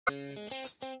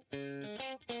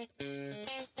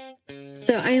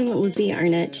So I am Lizzy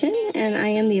Arnett-Chinn, and I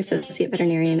am the associate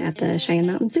veterinarian at the Cheyenne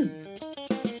Mountain Zoo.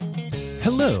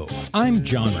 Hello, I'm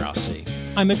John Rossi.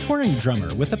 I'm a touring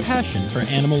drummer with a passion for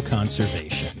animal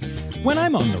conservation. When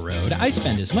I'm on the road, I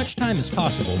spend as much time as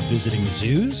possible visiting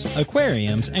zoos,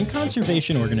 aquariums, and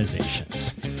conservation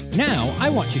organizations. Now, I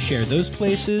want to share those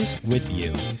places with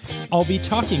you. I'll be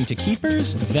talking to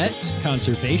keepers, vets,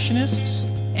 conservationists,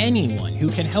 anyone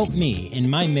who can help me in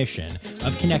my mission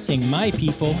of connecting my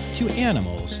people to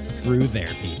animals through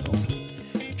their people.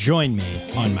 Join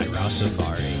me on my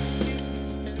Rossifari.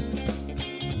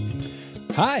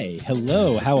 Hi,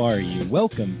 hello, how are you?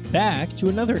 Welcome back to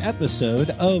another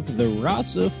episode of the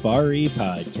Rossifari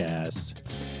podcast.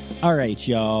 All right,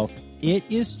 y'all. It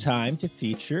is time to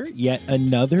feature yet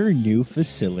another new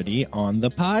facility on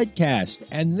the podcast,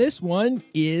 and this one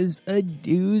is a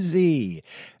doozy.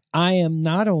 I am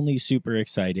not only super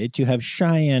excited to have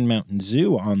Cheyenne Mountain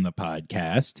Zoo on the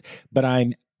podcast, but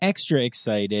I'm extra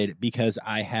excited because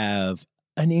I have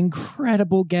an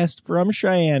incredible guest from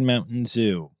Cheyenne Mountain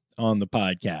Zoo on the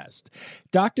podcast.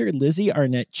 Dr. Lizzy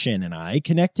Arnett-Chinn and I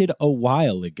connected a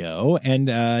while ago, and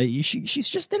she's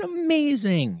just an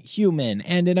amazing human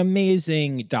and an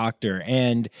amazing doctor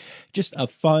and just a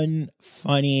fun,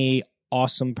 funny,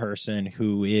 awesome person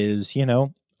who is,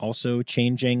 also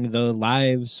changing the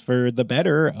lives for the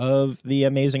better of the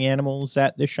amazing animals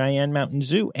at the Cheyenne Mountain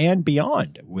Zoo and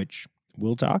beyond, which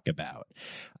we'll talk about.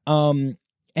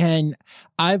 And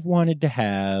I've wanted to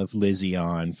have Lizzy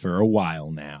on for a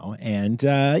while now. And,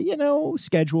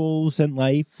 schedules and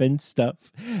life and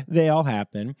stuff, they all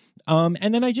happen.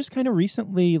 And then I just kind of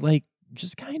recently,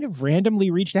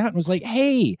 randomly reached out and was like,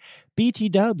 hey, BT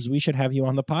Dubs, we should have you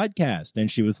on the podcast.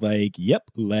 And she was like, yep,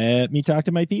 let me talk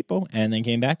to my people. And then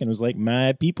came back and was like,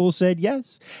 my people said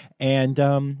yes.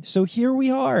 And so here we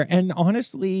are. And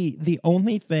honestly, the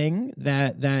only thing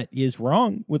that is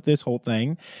wrong with this whole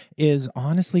thing is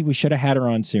honestly, we should have had her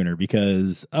on sooner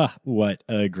because what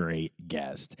a great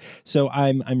guest. So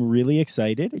I'm really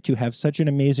excited to have such an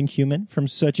amazing human from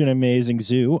such an amazing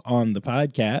zoo on the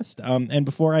podcast. And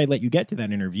before I let you get to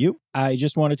that interview, I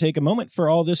just want to take a moment for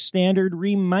all this standard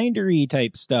reminder-y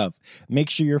type stuff. Make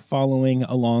sure you're following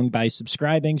along by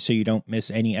subscribing so you don't miss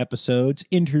any episodes,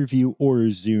 interview, or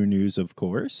zoo news, of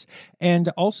course. And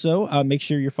also, make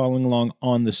sure you're following along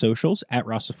on the socials at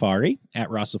Rossifari, at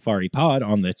Rossifari Pod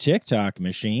on the TikTok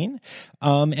machine.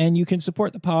 And you can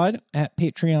support the pod at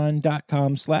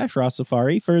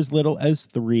patreon.com/Rossifari for as little as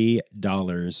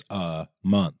 $3 a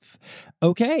month.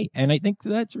 Okay, and I think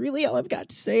that's really all I've got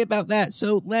to say about that.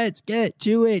 So let's get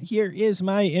to it. Here is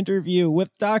my interview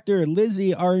with Dr.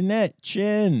 Lizzy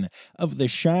Arnett-Chinn of the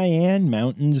Cheyenne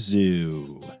Mountain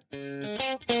Zoo.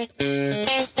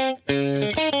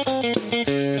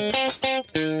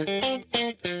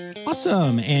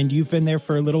 Awesome. And you've been there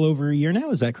for a little over a year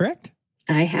now, is that correct?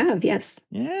 I have, yes.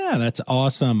 Yeah, that's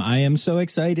awesome. I am so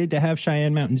excited to have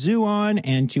Cheyenne Mountain Zoo on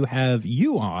and to have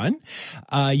you on.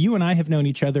 You and I have known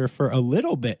each other for a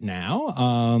little bit now,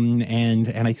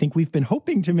 and I think we've been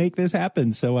hoping to make this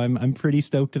happen. So I'm pretty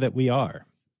stoked that we are.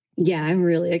 Yeah, I'm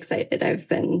really excited. I've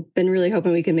been really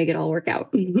hoping we can make it all work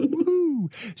out.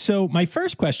 So my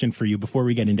first question for you before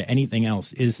we get into anything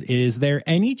else is there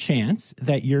any chance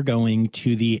that you're going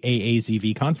to the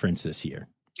AAZV conference this year?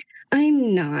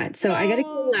 I'm not. So I got to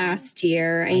go last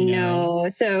year. I know.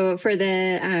 So for the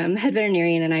head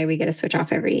veterinarian and I, we get to switch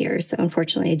off every year. So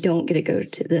unfortunately, I don't get to go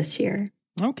to this year.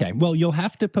 Okay. Well, you'll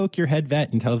have to poke your head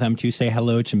vet and tell them to say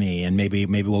hello to me, and maybe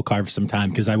we'll carve some time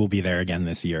because I will be there again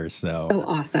this year. So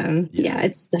awesome. Yeah,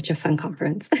 it's such a fun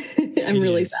conference. I'm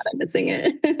really sad I'm missing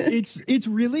it. It's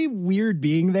really weird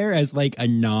being there as like a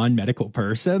non-medical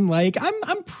person. Like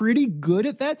I'm pretty good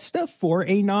at that stuff for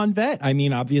a non-vet. I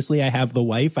mean, obviously I have the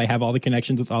wife, I have all the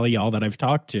connections with all of y'all that I've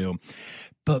talked to,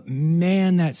 but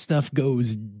man, that stuff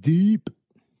goes deep.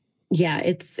 Yeah,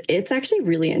 it's actually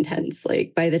really intense.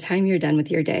 Like by the time you're done with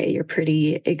your day, you're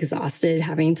pretty exhausted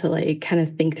having to like kind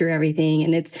of think through everything.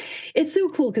 And it's so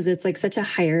cool because it's like such a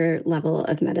higher level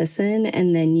of medicine.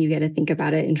 And then you get to think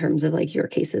about it in terms of like your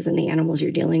cases and the animals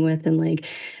you're dealing with. And like,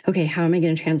 okay, how am I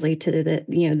going to translate to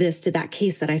this to that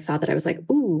case that I saw that I was like,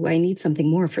 ooh, I need something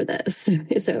more for this.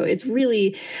 So it's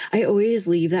really, I always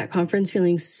leave that conference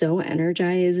feeling so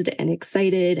energized and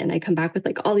excited. And I come back with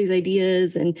like all these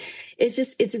ideas. And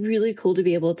it's really cool to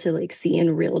be able to like see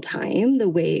in real time the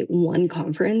way one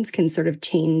conference can sort of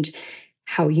change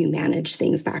how you manage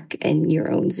things back in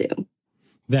your own zoo.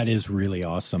 That is really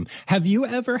awesome. Have you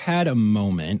ever had a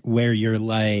moment where you're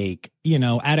like,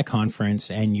 at a conference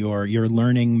and you're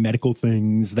learning medical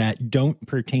things that don't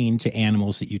pertain to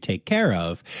animals that you take care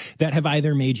of, that have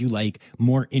either made you like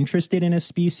more interested in a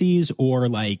species or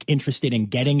like interested in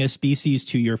getting a species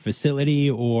to your facility,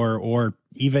 or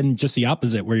even just the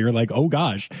opposite where you're like, oh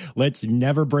gosh, let's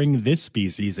never bring this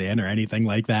species in or anything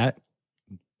like that?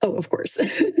 Oh, of course.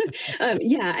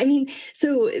 Yeah. I mean,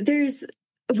 so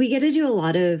we get to do a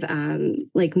lot of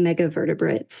like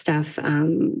megavertebrate stuff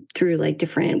through like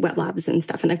different wet labs and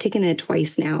stuff. And I've taken it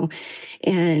twice now.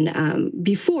 And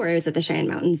before I was at the Cheyenne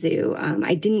Mountain Zoo,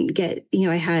 I didn't get,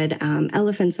 I had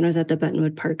elephants when I was at the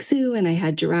Buttonwood Park Zoo, and I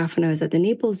had giraffe when I was at the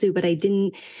Naples Zoo, but I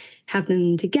didn't have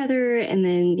them together. And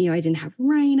then, I didn't have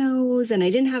rhinos, and I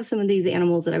didn't have some of these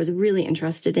animals that I was really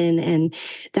interested in. And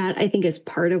that, I think, is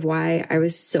part of why I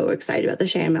was so excited about the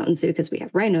Cheyenne Mountain Zoo, because we have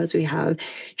rhinos, we have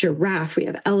giraffe, we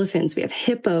have elephants, we have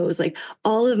hippos, like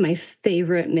all of my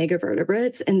favorite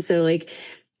megavertebrates. And so like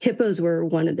hippos were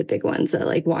one of the big ones that,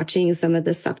 like, watching some of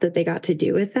the stuff that they got to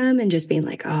do with them and just being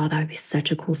like, oh, that would be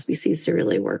such a cool species to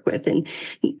really work with. And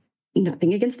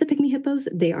nothing against the pygmy hippos.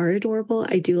 They are adorable.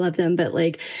 I do love them, but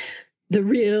like the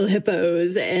real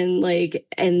hippos, and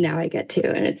now I get to,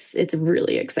 and it's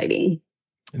really exciting.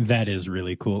 That is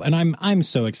really cool. And I'm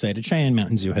so excited. Cheyenne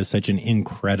Mountain Zoo has such an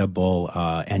incredible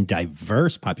and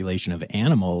diverse population of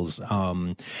animals.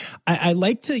 I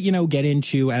like to, get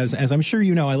into, as I'm sure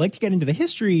I like to get into the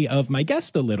history of my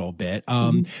guest a little bit.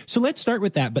 So let's start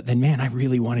with that. But then, man, I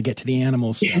really want to get to the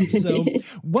animal stuff. So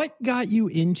what got you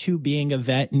into being a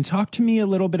vet? And talk to me a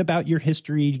little bit about your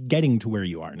history getting to where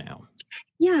you are now.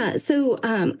 Yeah, so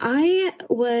I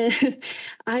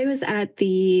was at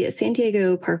the San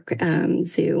Diego Park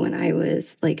Zoo when I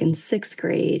was like in 6th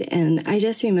grade, and I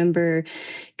just remember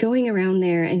going around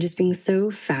there and just being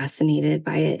so fascinated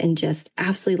by it and just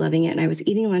absolutely loving it. And I was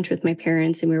eating lunch with my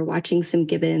parents, and we were watching some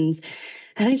gibbons.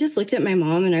 And I just looked at my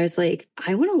mom and I was like,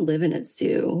 I want to live in a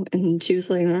zoo. And she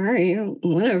was like, all right,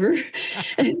 whatever.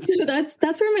 And so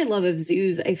that's where my love of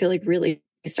zoos, I feel like, really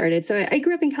started. So I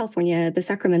grew up in California. The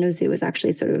Sacramento Zoo was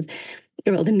actually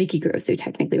the Mickey Grove Zoo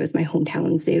technically was my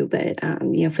hometown zoo. But,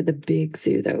 for the big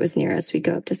zoo that was near us, we'd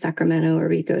go up to Sacramento, or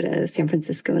we'd go to San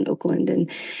Francisco and Oakland.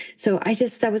 And so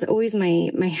that was always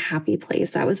my happy place.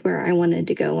 That was where I wanted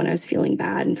to go when I was feeling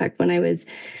bad. In fact, when I was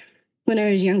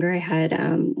younger, I had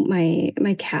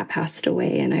my cat passed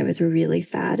away, and I was really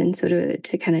sad. And so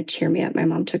to kind of cheer me up, my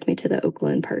mom took me to the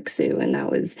Oakland Park Zoo, and that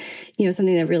was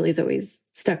something that really has always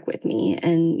stuck with me.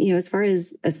 And as far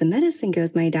as the medicine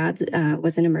goes, my dad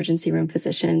was an emergency room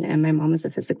physician, and my mom was a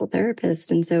physical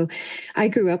therapist, and so I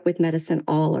grew up with medicine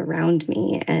all around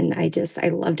me, and I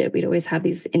loved it. We'd always have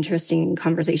these interesting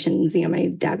conversations. My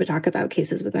dad would talk about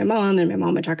cases with my mom, and my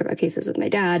mom would talk about cases with my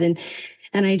dad, and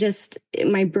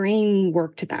my brain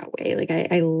worked that way. Like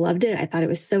I loved it. I thought it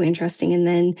was so interesting. And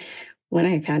then when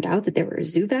I found out that there were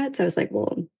zoo vets, I was like,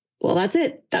 well, that's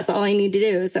it. That's all I need to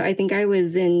do. So I think I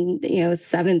was in,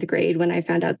 7th grade when I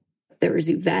found out there were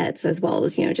zoo vets, as well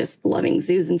as, just loving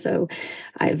zoos. And so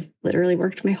I've literally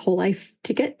worked my whole life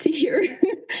to get to here.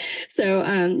 So,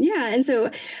 and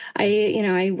so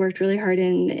I worked really hard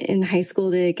in high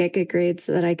school to get good grades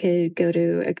so that I could go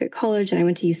to a good college. And I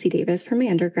went to UC Davis for my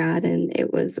undergrad, and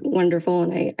it was wonderful.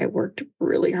 And I worked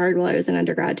really hard while I was in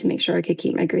undergrad to make sure I could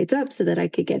keep my grades up so that I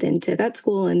could get into vet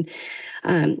school. And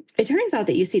it turns out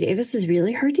that UC Davis is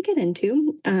really hard to get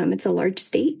into. It's a large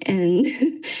state.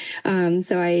 And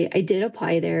so I did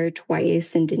apply there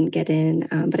twice and didn't get in.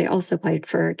 But I also applied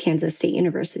for Kansas State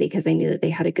University because I knew that they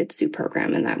had a good zoo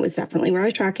program. And that was definitely where I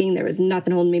was tracking. There was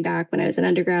nothing holding me back. When I was an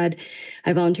undergrad,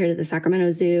 I volunteered at the Sacramento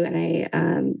Zoo, and I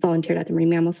volunteered at the Marine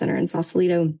Mammal Center in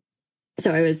Sausalito.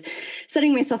 So I was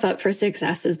setting myself up for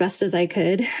success as best as I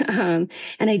could. And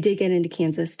I did get into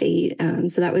Kansas State.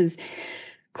 So that was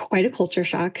quite a culture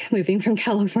shock moving from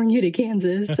California to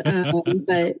Kansas.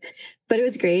 But it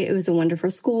was great. It was a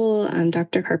wonderful school.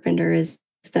 Dr. Carpenter is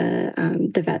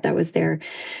the vet that was there.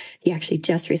 He actually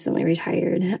just recently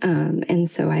retired. And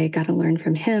so I got to learn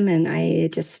from him. And I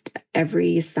just,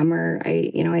 every summer, I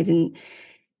didn't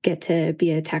get to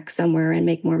be a tech somewhere and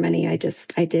make more money. I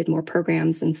did more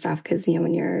programs and stuff. Cause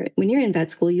when you're in vet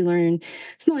school, you learn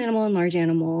small animal and large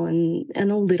animal and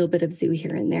a little bit of zoo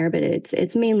here and there, but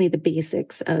it's mainly the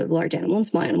basics of large animal and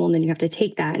small animal. And then you have to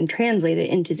take that and translate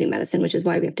it into zoo medicine, which is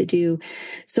why we have to do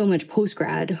so much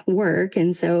post-grad work.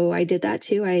 And so I did that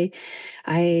too.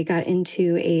 I got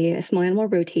into a small animal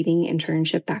rotating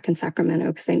internship back in Sacramento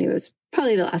because I knew it was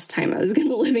probably the last time I was going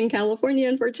to live in California,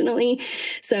 unfortunately.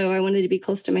 So I wanted to be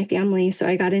close to my family. So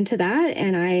I got into that,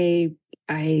 and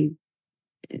I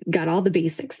got all the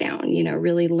basics down,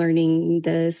 really learning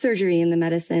the surgery and the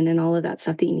medicine and all of that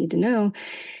stuff that you need to know.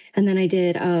 And then I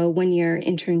did a 1-year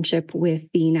internship with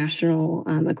the National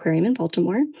Aquarium in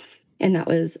Baltimore. And that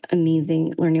was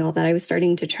amazing learning all that. I was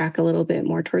starting to track a little bit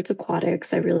more towards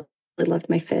aquatics. I really loved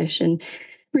my fish and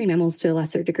marine mammals to a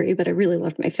lesser degree, but I really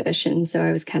loved my fish. And so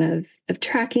I was kind of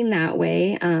tracking that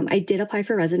way. I did apply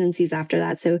for residencies after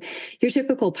that. So your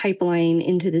typical pipeline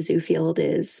into the zoo field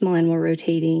is small animal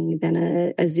rotating,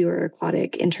 then a zoo or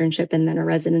aquatic internship, and then a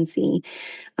residency.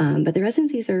 But the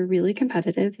residencies are really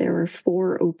competitive. There were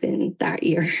 4 open that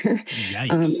year.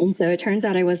 And so it turns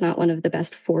out I was not one of the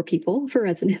best 4 people for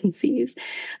residencies.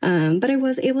 But I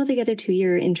was able to get a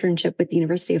 2-year internship with the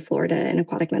University of Florida in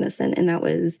aquatic medicine. And that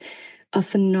was a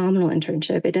phenomenal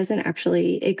internship. It doesn't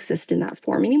actually exist in that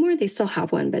form anymore. They still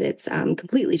have one, but it's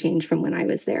completely changed from when I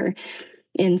was there.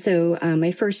 And so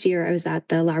my first year, I was at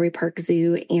the Lowry Park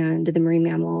Zoo and the Marine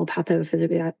Mammal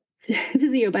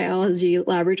Pathophysiology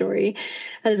Laboratory.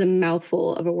 That is a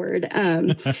mouthful of a word. And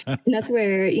that's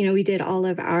where, we did all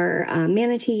of our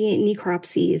manatee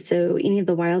necropsies. So any of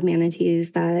the wild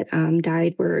manatees that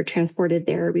died were transported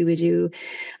there. We would do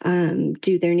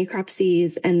their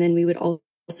necropsies, and then we would also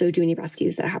do any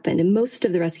rescues that happened. And most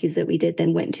of the rescues that we did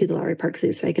then went to the Lowry Park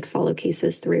Zoo, so I could follow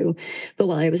cases through. But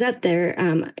while I was at there,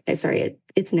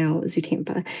 it's now Zoo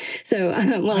Tampa. So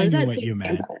while I was at Zoo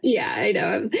Tampa, yeah, I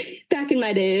know. Back in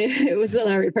my day, it was the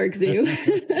Lowry Park Zoo.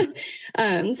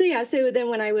 So then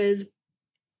when I was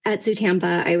at Zoo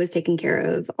Tampa, I was taking care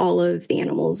of all of the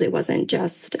animals. It wasn't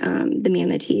just the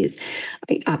manatees,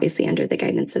 obviously under the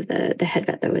guidance of the head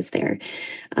vet that was there.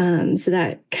 So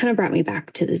that kind of brought me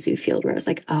back to the zoo field where I was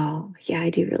like, oh, yeah,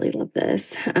 I do really love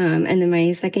this. And then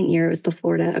my second year was the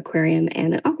Florida Aquarium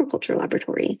and an Aquaculture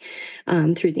Laboratory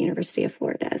through the University of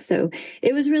Florida. So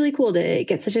it was really cool to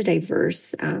get such a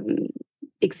diverse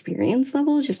experience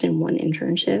level just in one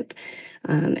internship.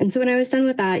 And so when I was done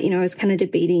with that, I was kind of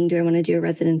debating, do I want to do a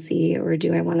residency or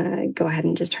do I want to go ahead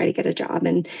and just try to get a job?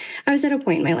 And I was at a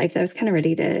point in my life that I was kind of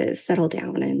ready to settle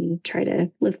down and try to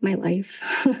live my life.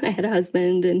 I had a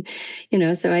husband and,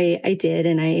 so I did.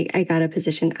 And I got a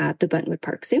position at the Buttonwood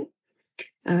Park Zoo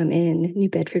in New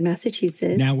Bedford,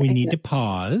 Massachusetts. Now we need to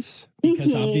pause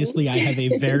because obviously I have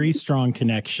a very strong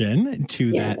connection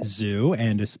to that zoo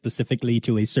and specifically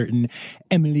to a certain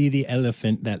Emily the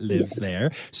elephant that lives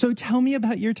there. So tell me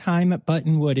about your time at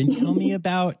Buttonwood and tell me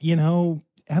about,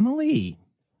 Emily.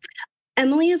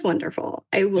 Emily is wonderful.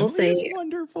 I will say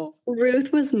wonderful.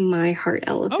 Ruth was my heart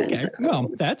elephant. Okay,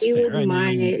 well, that's she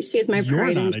fair. She was my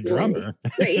pride. You're not a drummer.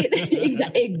 Right?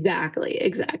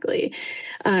 Exactly.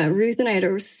 Ruth and I had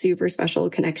a super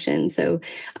special connection. So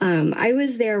I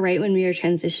was there right when we were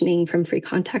transitioning from free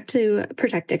contact to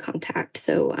protected contact.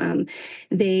 So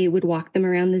they would walk them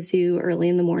around the zoo early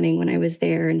in the morning when I was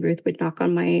there, and Ruth would knock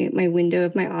on my window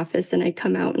of my office, and I'd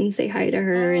come out and say hi to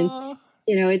her. And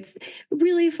it's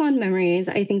really fond memories.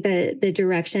 I think that the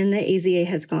direction that AZA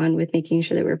has gone with making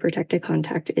sure that we're protected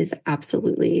contact is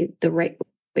absolutely the right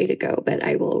way to go. But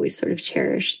I will always sort of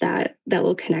cherish that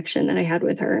little connection that I had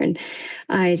with her. And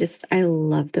I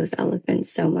love those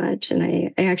elephants so much. And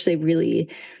I actually really,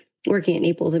 working at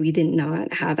Naples, we did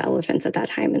not have elephants at that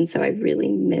time. And so I really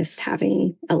missed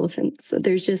having elephants. So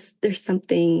there's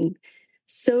something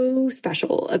so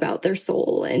special about their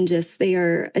soul, and just they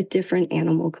are a different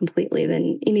animal completely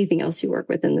than anything else you work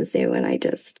with in the zoo. And I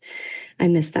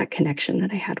miss that connection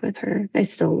that I had with her. I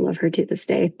still love her to this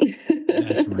day.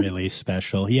 That's really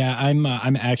special. Yeah,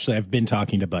 I've been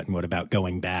talking to Buttonwood about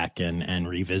going back and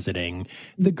revisiting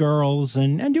the girls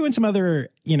and doing some other,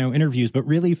 interviews. But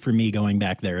really for me, going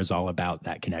back there is all about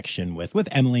that connection with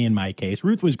Emily in my case.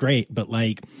 Ruth was great, but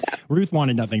Ruth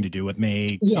wanted nothing to do with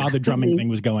me, saw the drumming thing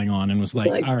was going on and was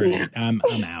like, all right, I'm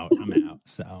out.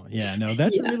 So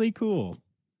that's really cool.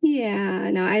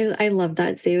 Yeah, no, I love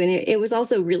that zoo. And it was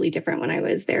also really different when I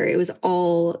was there. It was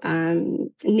all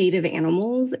native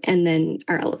animals and then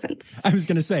our elephants. I was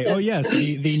going to say,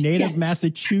 the native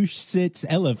Massachusetts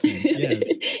elephants. Yes.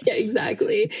 Yeah,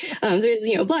 exactly.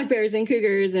 So, black bears and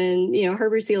cougars and,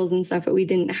 harbor seals and stuff, but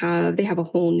they have a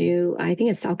whole new, I think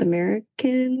it's South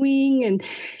American wing. And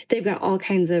they've got all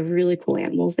kinds of really cool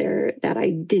animals there that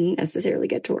I didn't necessarily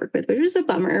get to work with, which was a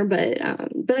bummer, but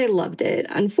I loved it.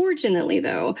 Unfortunately,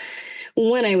 though,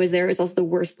 when I was there, it was also the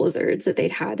worst blizzards that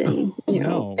they'd had in,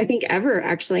 I think ever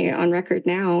actually on record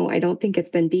now. I don't think it's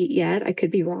been beat yet. I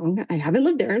could be wrong. I haven't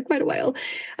lived there in quite a while.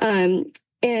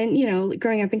 And,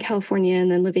 growing up in California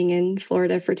and then living in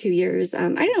Florida for 2 years, I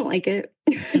didn't like it.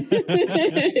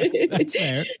 That's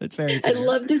fair. That's very fair. I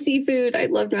loved the seafood. I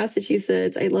loved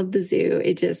Massachusetts. I loved the zoo.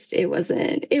 It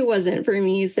wasn't for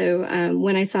me. So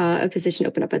when I saw a position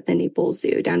open up at the Naples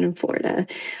Zoo down in Florida,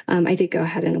 I did go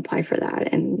ahead and apply for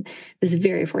that and was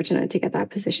very fortunate to get that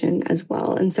position as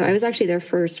well. And so I was actually their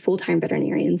first full-time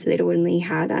veterinarian. So they'd only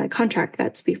had contract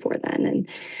vets before then.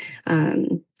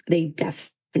 And they definitely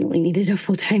needed a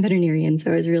full-time veterinarian. So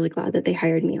I was really glad that they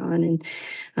hired me on.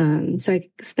 And so I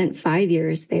spent 5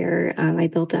 years there. I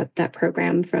built up that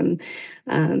program from,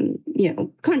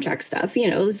 contract stuff.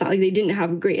 It's not like they didn't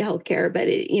have great healthcare, but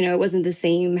it wasn't the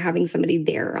same having somebody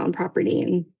there on property.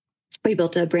 And we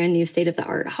built a brand new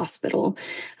state-of-the-art hospital.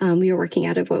 We were working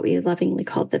out of what we lovingly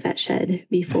called the vet shed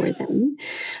before then,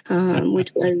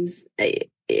 which was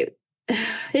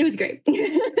it was great.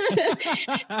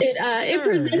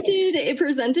 It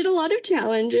presented a lot of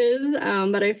challenges,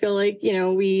 but I feel like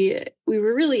we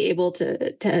were really able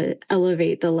to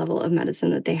elevate the level of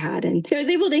medicine that they had, and I was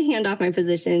able to hand off my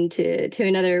position to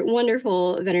another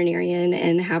wonderful veterinarian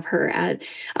and have her at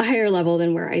a higher level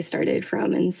than where I started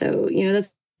from. And so that's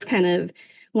kind of,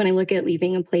 when I look at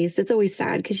leaving a place, it's always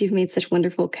sad because you've made such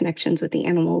wonderful connections with the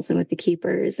animals and with the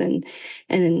keepers. And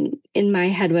in my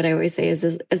head, what I always say is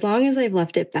as long as I've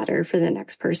left it better for the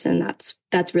next person,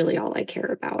 that's really all I care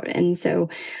about. And so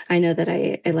I know that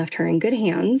I left her in good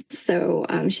hands. So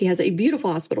she has a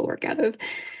beautiful hospital to work out of.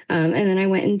 And then I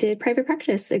went and did private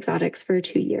practice exotics for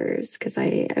 2 years because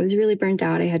I was really burnt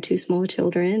out. I had 2 small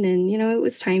children, and it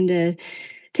was time to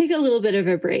take a little bit of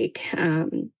a break.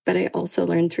 But I also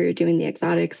learned through doing the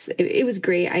exotics. It was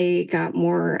great. I got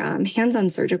more hands-on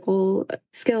surgical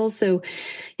skills. So,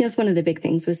 it's one of the big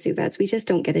things with zoo vets. We just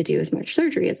don't get to do as much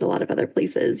surgery as a lot of other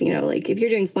places. Like if you're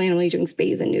doing small animal, you're doing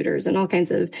spays and neuters and all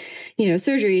kinds of,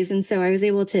 surgeries. And so I was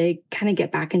able to kind of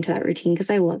get back into that routine because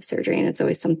I love surgery and it's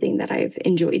always something that I've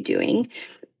enjoyed doing.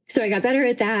 So I got better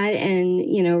at that and,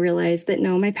 realized that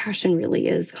no, my passion really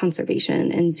is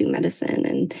conservation and zoo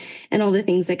medicine and all the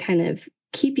things that kind of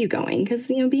keep you going. Because,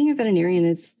 being a veterinarian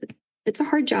it's a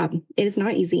hard job. It is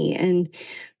not easy. And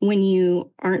when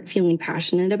you aren't feeling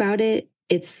passionate about it,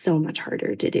 it's so much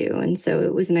harder to do. And so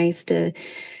it was nice to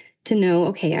know,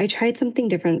 okay, I tried something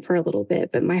different for a little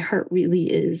bit, but my heart really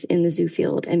is in the zoo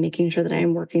field and making sure that I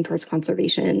am working towards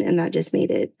conservation. And that just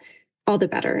made it all the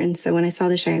better. And so when I saw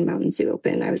the Cheyenne Mountain Zoo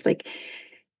open, I was like,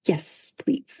 yes,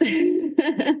 please.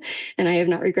 And I have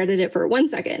not regretted it for 1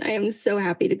 second. I am so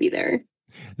happy to be there.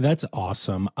 That's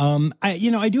awesome.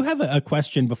 I do have a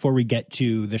question before we get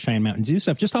to the Cheyenne Mountain Zoo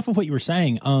stuff, just off of what you were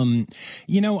saying.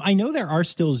 I know there are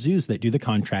still zoos that do the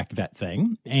contract vet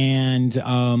thing, and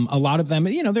a lot of them,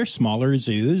 they're smaller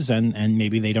zoos and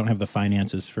maybe they don't have the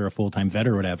finances for a full-time vet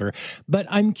or whatever. But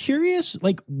I'm curious,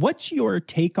 what's your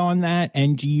take on that?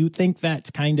 And do you think that's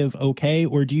kind of okay?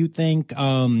 Or do you think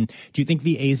the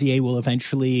AZA will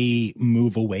eventually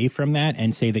move away from that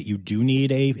and say that you do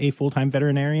need a full-time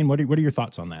veterinarian? What are your thoughts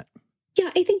on that?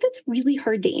 Yeah, I think that's really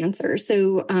hard to answer.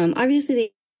 So obviously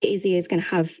the AZA is going to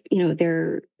have,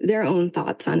 their own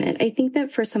thoughts on it. I think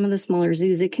that for some of the smaller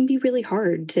zoos, it can be really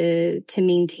hard to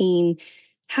maintain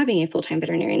having a full-time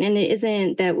veterinarian. And it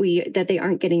isn't that they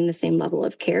aren't getting the same level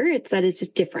of care. It's that it's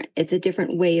just different. It's a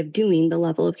different way of doing the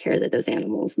level of care that those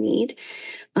animals need.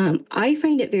 I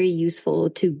find it very useful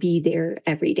to be there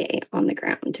every day on the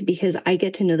ground because I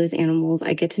get to know those animals.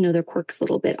 I get to know their quirks a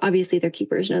little bit. Obviously, their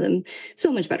keepers know them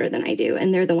so much better than I do.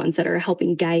 And they're the ones that are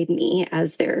helping guide me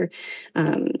as their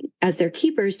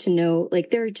keepers to know,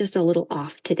 they're just a little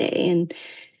off today. And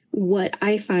what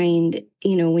I find,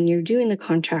 when you're doing the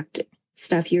contract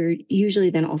stuff, you're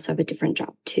usually then also have a different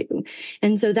job too.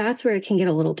 And so that's where it can get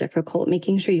a little difficult,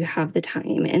 making sure you have the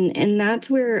time. And that's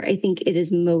where I think it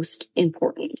is most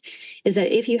important is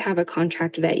that if you have a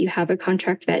contract vet, you have a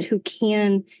contract vet who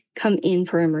can come in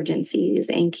for emergencies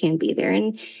and can be there.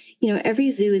 And,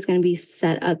 every zoo is going to be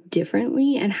set up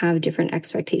differently and have different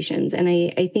expectations. And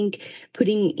I think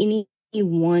putting any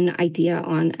one idea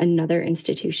on another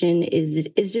institution is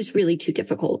just really too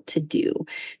difficult to do.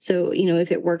 So,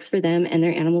 if it works for them and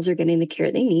their animals are getting the care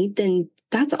they need, then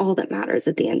that's all that matters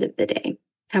at the end of the day,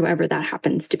 however that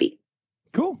happens to be.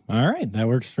 Cool. All right. That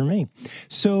works for me.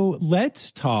 So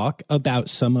let's talk about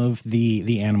some of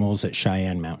the animals at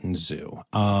Cheyenne Mountain Zoo.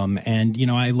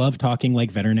 I love talking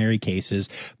veterinary cases,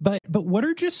 but what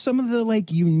are just some of the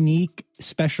unique,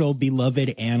 special,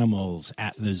 beloved animals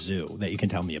at the zoo that you can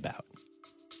tell me about?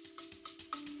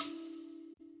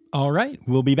 All right.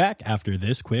 We'll be back after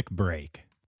this quick break.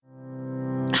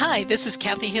 Hi, this is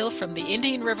Kathy Hill from the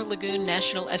Indian River Lagoon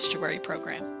National Estuary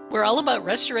Program. We're all about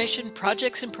restoration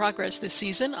projects in progress this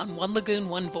season on One Lagoon,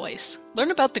 One Voice.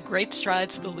 Learn about the great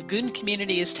strides the lagoon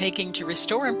community is taking to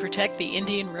restore and protect the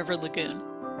Indian River Lagoon.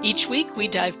 Each week, we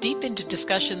dive deep into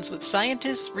discussions with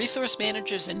scientists, resource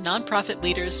managers, and nonprofit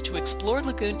leaders to explore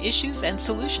lagoon issues and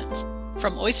solutions.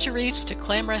 From oyster reefs to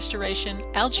clam restoration,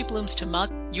 algae blooms to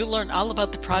muck, you'll learn all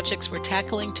about the projects we're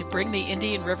tackling to bring the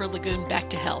Indian River Lagoon back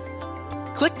to health.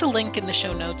 Click the link in the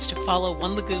show notes to follow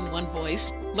One Lagoon, One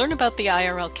Voice, learn about the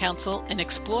IRL Council, and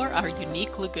explore our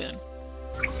unique lagoon.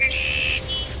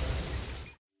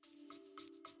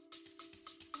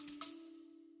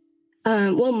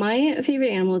 Well, my favorite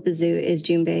animal at the zoo is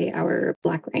Junbei, our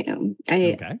black rhino.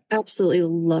 I absolutely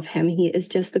love him. He is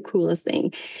just the coolest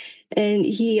thing. And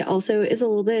he also is a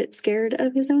little bit scared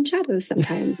of his own shadows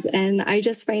sometimes. And I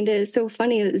just find it so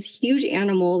funny that this huge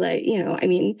animal that,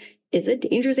 is a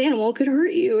dangerous animal, could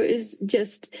hurt you, is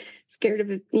just scared of,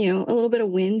 a little bit of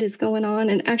wind is going on.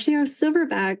 And actually our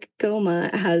silverback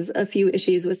Goma has a few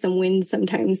issues with some wind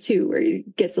sometimes too, where he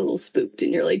gets a little spooked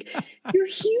and you're like, you're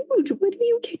huge. What do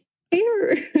you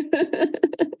care?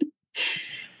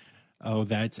 Oh,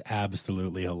 that's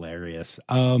absolutely hilarious.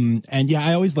 And yeah,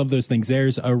 I always love those things.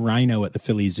 There's a rhino at the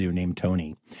Philly Zoo named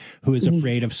Tony, who is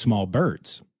afraid of small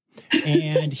birds.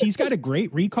 And he's got a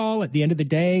great recall. At the end of the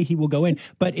day, he will go in.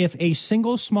 But if a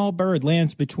single small bird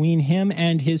lands between him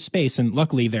and his space, and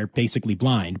luckily they're basically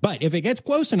blind, but if it gets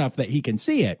close enough that he can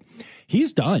see it,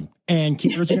 he's done. And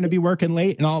keepers are going to be working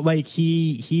late and all. Like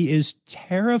he is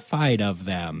terrified of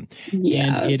them.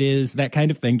 Yeah. And it is that kind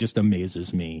of thing just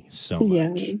amazes me so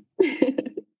much. Yeah.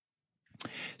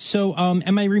 So,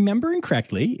 am I remembering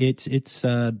correctly? It's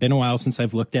been a while since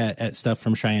I've looked at stuff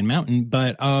from Cheyenne Mountain,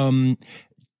 but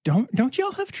don't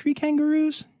y'all have tree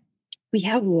kangaroos? We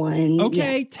have one.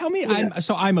 Okay, yeah. Tell me. Yeah.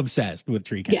 I'm obsessed with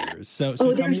tree kangaroos. Yeah.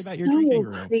 So tell me about your tree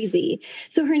kangaroo. Crazy.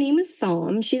 So her name is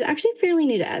Psalm. She's actually fairly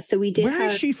new to us. So we did. Where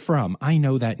is she from? I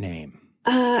know that name.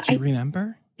 Do you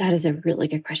remember? That is a really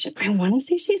good question. I want to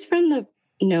say she's from the.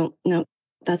 No.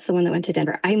 That's the one that went to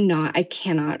Denver. I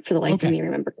cannot for the life of me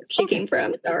remember where she came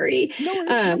from. Sorry.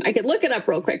 No, I could look it up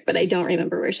real quick, but I don't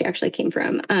remember where she actually came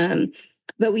from.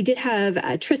 But we did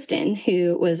have Tristan,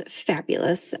 who was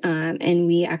fabulous. And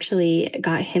we actually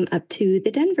got him up to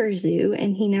the Denver Zoo,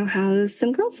 and he now has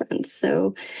some girlfriends.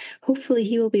 So hopefully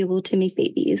he will be able to make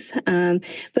babies.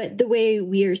 But the way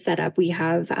we are set up, we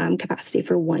have capacity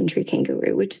for one tree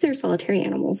kangaroo, which they're solitary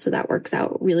animals. So that works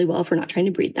out really well if we're not trying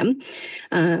to breed them.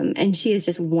 And she is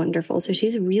just wonderful. So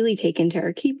she's really taken to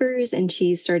our keepers, and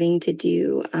she's starting to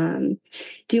do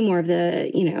more of the,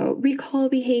 recall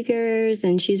behaviors,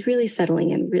 and she's really settling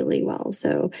in really well.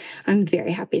 So I'm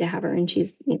very happy to have her, and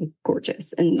she's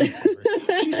gorgeous. And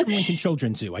she's from Lincoln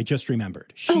Children's Zoo. I just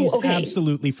remembered. She's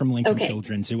absolutely from Lincoln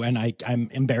Children's Zoo, and I'm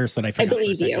embarrassed that I forgot for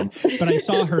a second. But I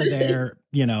saw her there,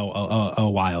 a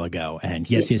while ago. And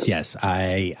yes.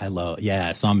 I love,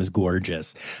 Psalm is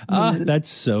gorgeous. That's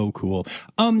so cool.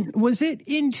 Was it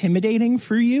intimidating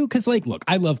for you? Because look,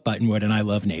 I love Buttonwood and I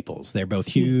love Naples. They're both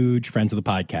huge friends of the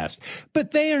podcast,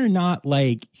 but they are not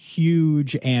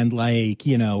huge and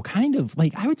kind of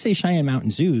I would say Cheyenne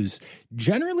Mountain Zoo's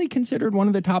generally considered one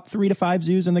of the top 3 to 5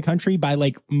 zoos in the country by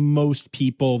most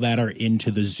people that are into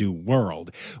the zoo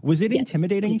world. Was it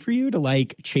intimidating for you to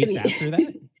chase after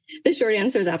that? The short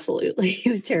answer is absolutely. It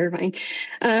was terrifying.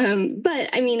 But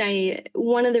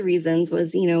one of the reasons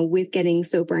was, with getting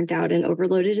so burnt out and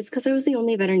overloaded, it's because I was the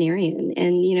only veterinarian.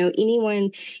 And,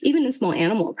 anyone, even in small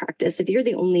animal practice, if you're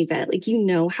the only vet,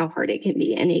 how hard it can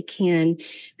be, and it can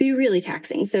be really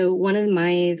taxing. So one of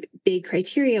my big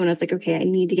criteria when I was okay, I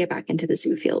need to get back into the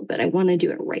zoo field, but I want to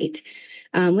do it right,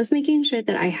 was making sure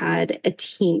that I had a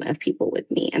team of people with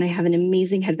me. And I have an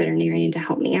amazing head veterinarian to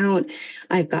help me out.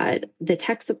 I've got the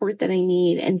tech support that I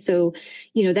need. And so,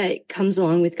 that comes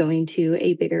along with going to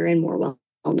a bigger and more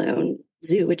well-known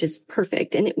zoo, which is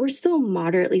perfect. And we're still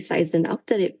moderately sized enough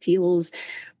that it feels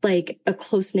like a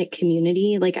close-knit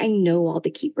community. I know all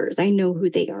the keepers. I know who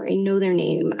they are. I know their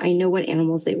name. I know what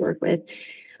animals they work with.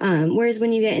 Whereas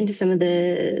when you get into some of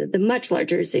the much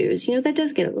larger zoos, that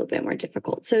does get a little bit more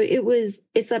difficult. So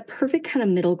it's a perfect kind of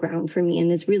middle ground for me,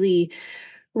 and is really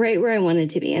right where I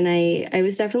wanted to be. And I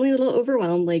was definitely a little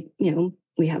overwhelmed.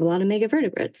 We have a lot of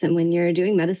megavertebrates, and when you're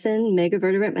doing medicine,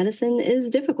 megavertebrate medicine is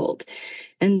difficult.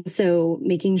 And so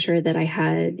making sure that I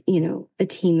had, a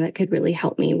team that could really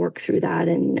help me work through that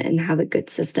and have a good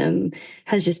system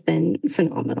has just been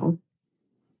phenomenal.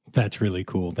 That's really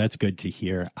cool. That's good to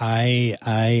hear. I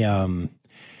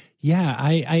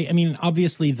mean,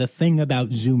 obviously the thing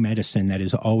about zoo medicine that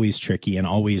is always tricky and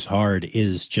always hard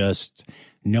is just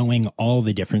knowing all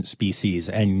the different species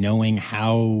and knowing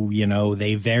how,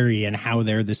 they vary and how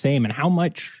they're the same and how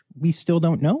much we still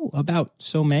don't know about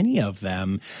so many of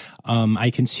them.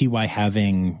 I can see why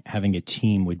having a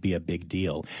team would be a big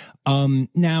deal.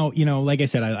 Now, like I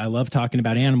said, I love talking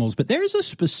about animals, but there's a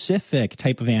specific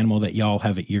type of animal that y'all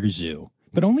have at your zoo,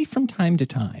 but only from time to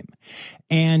time.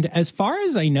 And as far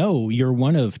as I know, you're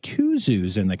one of 2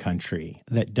 zoos in the country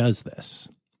that does this.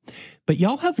 But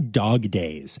y'all have dog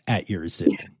days at your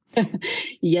zoo.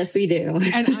 Yes, we do.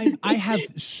 And I have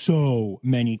so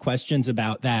many questions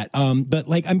about that. But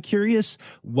I'm curious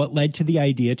what led to the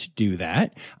idea to do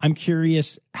that. I'm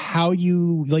curious how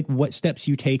you, what steps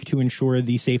you take to ensure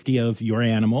the safety of your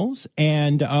animals.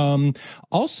 And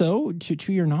also,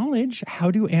 to your knowledge,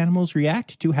 how do animals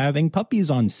react to having puppies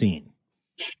on scene?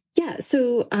 Yeah,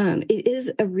 so it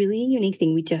is a really unique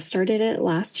thing. We just started it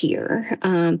last year.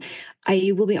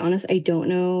 I will be honest, I don't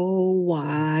know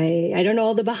why. I don't know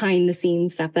all the behind the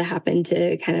scenes stuff that happened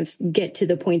to kind of get to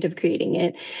the point of creating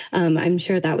it. I'm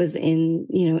sure that was in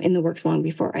the works long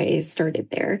before I started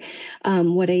there.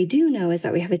 What I do know is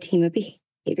that we have a team of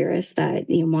behaviorists that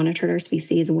monitored our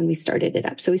species when we started it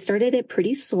up. So we started it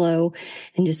pretty slow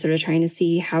and just sort of trying to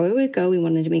see how it would go. We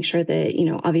wanted to make sure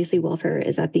that obviously welfare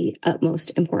is at the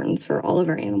utmost importance for all of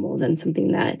our animals and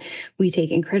something that we take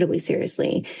incredibly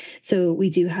seriously. So we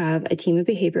do have a team of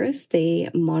behaviorists. They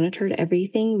monitored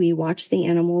everything. We watched the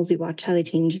animals. We watched how they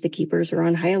changed. The keepers were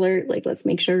on high alert. Let's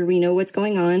make sure we know what's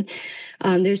going on.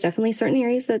 There's definitely certain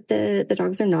areas that the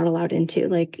dogs are not allowed into,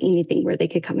 like anything where they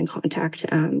could come in contact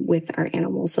with our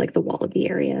animals, like the wallaby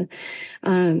area.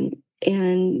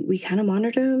 And we kind of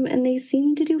monitor them and they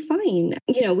seem to do fine.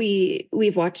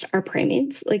 We've watched our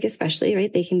primates, especially,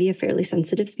 right? They can be a fairly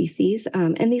sensitive species,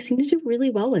 and they seem to do really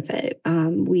well with it.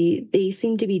 They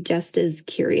seem to be just as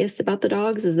curious about the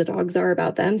dogs as the dogs are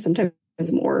about them. Sometimes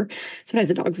more. Sometimes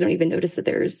the dogs don't even notice that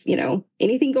there's,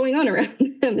 anything going on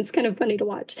around them. It's kind of funny to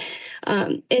watch.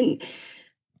 And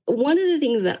one of the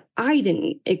things that I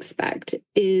didn't expect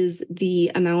is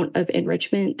the amount of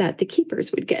enrichment that the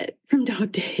keepers would get from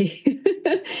dog day.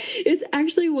 It's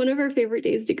actually one of our favorite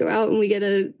days to go out and we get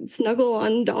to snuggle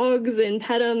on dogs and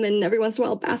pet them. And every once in a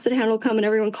while, Basset Hound will come and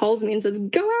everyone calls me and says,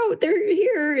 go out, they're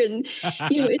here. And,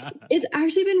 it's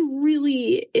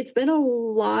actually it's been a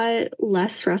lot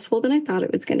less stressful than I thought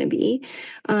it was going to be.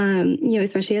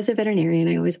 Especially as a veterinarian,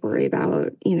 I always worry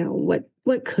about,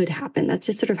 what could happen. That's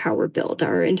just sort of how we're built.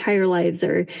 Our entire lives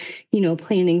are,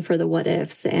 planning for the what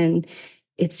ifs. And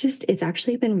it's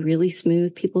actually been really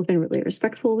smooth. People have been really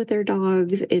respectful with their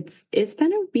dogs. It's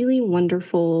been a really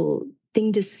wonderful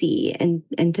thing to see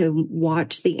and to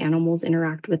watch the animals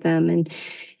interact with them. And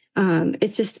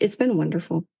it's been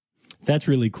wonderful. That's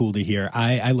really cool to hear.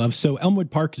 I love, so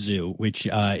Elmwood Park Zoo, which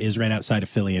is right outside of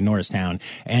Philly in Norristown,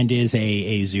 and is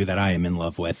a zoo that I am in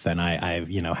love with, and I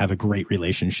have a great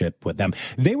relationship with them.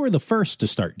 They were the first to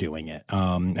start doing it,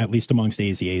 at least amongst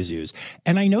AZA zoos.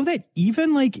 And I know that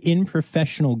even in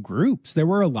professional groups, there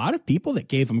were a lot of people that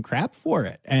gave them crap for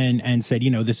it and said,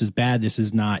 this is bad, this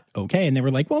is not okay. And they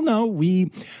were like, well, no,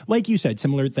 we, like you said,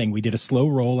 similar thing. We did a slow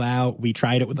rollout. We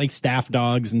tried it with staff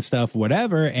dogs and stuff,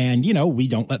 whatever. And, we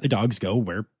don't let the dogs go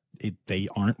where they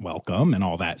aren't welcome and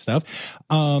all that stuff.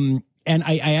 And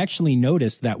I actually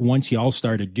noticed that once y'all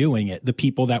started doing it, the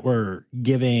people that were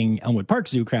giving Elmwood Park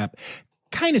Zoo crap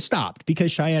kind of stopped because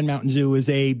Cheyenne Mountain Zoo is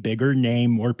a bigger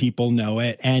name, more people know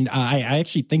it. And I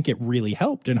actually think it really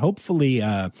helped and hopefully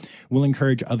will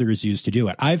encourage other zoos to do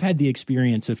it. I've had the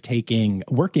experience of taking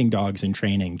working dogs in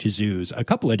training to zoos a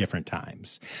couple of different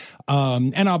times.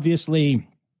 And obviously,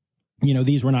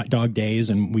 these were not dog days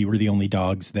and we were the only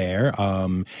dogs there.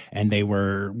 And they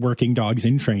were working dogs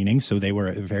in training. So they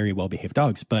were very well-behaved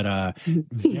dogs, but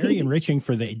very enriching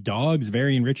for the dogs,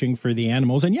 very enriching for the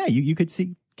animals. And yeah, you could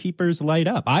see keepers light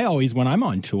up. I always, when I'm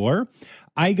on tour,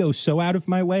 I go so out of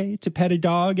my way to pet a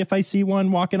dog if I see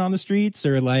one walking on the streets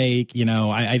or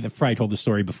I've probably told the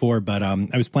story before, but I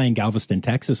was playing Galveston,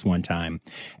 Texas one time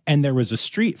and there was a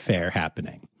street fair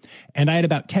happening. And I had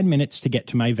about 10 minutes to get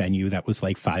to my venue that was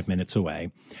 5 minutes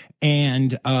away.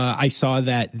 And I saw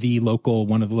that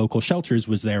one of the local shelters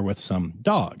was there with some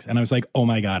dogs. And I was like, oh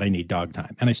my God, I need dog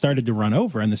time. And I started to run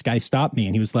over and this guy stopped me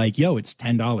and he was like, yo, it's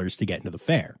 $10 to get into the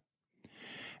fair.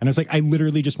 And I was like, I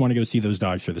literally just want to go see those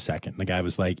dogs for the second. The guy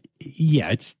was like, yeah,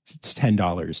 it's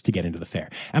 $10 to get into the fair.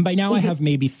 And by now I have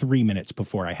maybe 3 minutes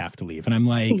before I have to leave. And I'm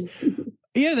like,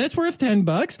 yeah, that's worth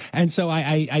 $10. And so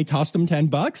I tossed him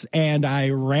 $10 and I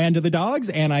ran to the dogs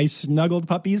and I snuggled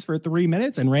puppies for 3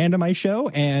 minutes and ran to my show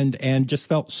and just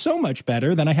felt so much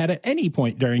better than I had at any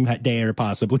point during that day or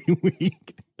possibly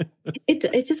week.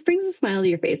 It just brings a smile to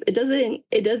your face. It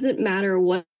doesn't matter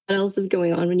what else is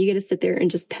going on when you get to sit there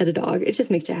and just pet a dog. It just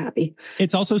makes you happy.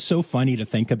 It's also so funny to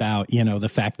think about, the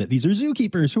fact that these are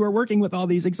zookeepers who are working with all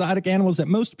these exotic animals that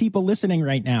most people listening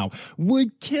right now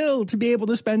would kill to be able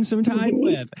to spend some time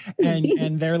with.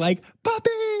 And they're like,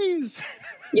 puppies.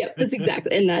 Yeah, that's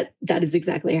exactly. And that is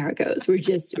exactly how it goes. We're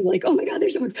like, oh my God,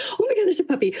 there's dogs. Oh my God, there's a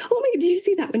puppy. Oh my God, did you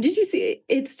see that one? Did you see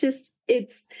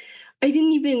it? I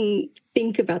didn't even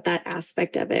think about that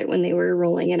aspect of it when they were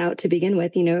rolling it out to begin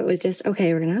with. It was just,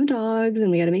 okay, we're going to have dogs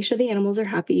and we got to make sure the animals are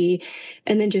happy.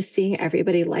 And then just seeing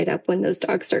everybody light up when those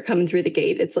dogs start coming through the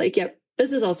gate. It's like, yep,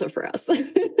 this is also for us.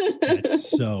 That's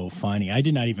so funny. I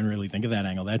did not even really think of that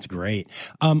angle. That's great.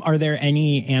 Are there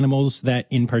any animals that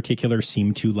in particular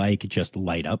seem to just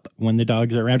light up when the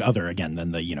dogs are around, other again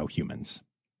than the, humans?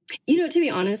 To be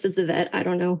honest, as the vet, I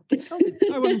don't know.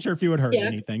 I wasn't sure if you had heard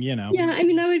anything, Yeah, I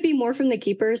mean, that would be more from the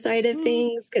keeper side of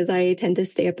things, because I tend to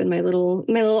stay up in my little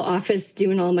office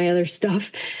doing all my other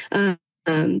stuff.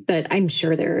 But I'm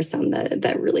sure there are some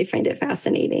that really find it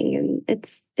fascinating, and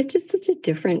it's just such a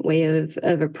different way of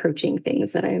approaching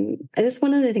things. That's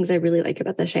one of the things I really like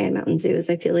about the Cheyenne Mountain Zoo is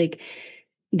I feel like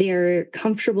they're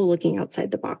comfortable looking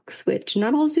outside the box, which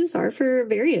not all zoos are for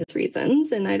various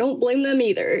reasons, and I don't blame them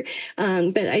either.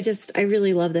 But I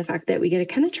really love the fact that we get to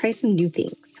kind of try some new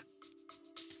things.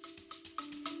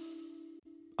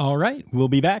 All right, we'll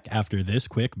be back after this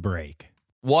quick break.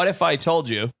 What if I told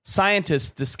you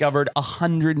scientists discovered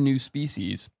 100 new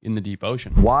species in the deep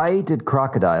ocean? Why did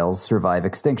crocodiles survive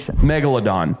extinction?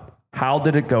 Megalodon. How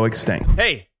did it go extinct?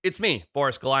 Hey, it's me,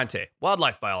 Forrest Galante,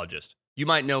 wildlife biologist. You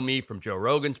might know me from Joe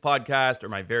Rogan's podcast or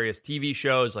my various TV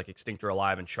shows like Extinct or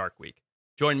Alive and Shark Week.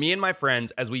 Join me and my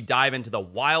friends as we dive into the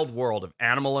wild world of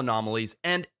animal anomalies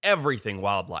and everything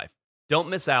wildlife. Don't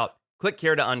miss out. Click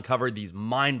here to uncover these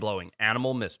mind-blowing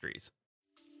animal mysteries.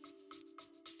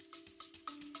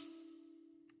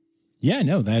 Yeah,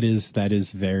 no, that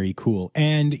is very cool.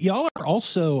 And y'all are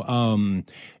also, and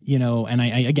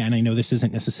I know this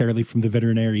isn't necessarily from the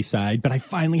veterinary side, but I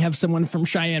finally have someone from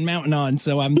Cheyenne Mountain on,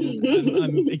 so I'm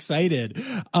excited.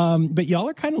 But y'all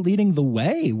are kind of leading the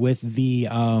way with the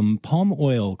palm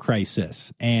oil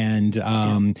crisis,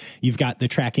 and you've got the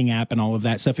tracking app and all of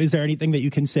that stuff. Is there anything that you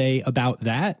can say about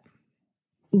that?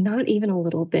 Not even a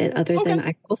little bit, other than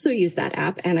I also use that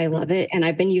app and I love it. And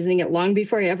I've been using it long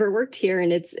before I ever worked here,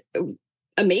 and it's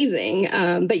amazing.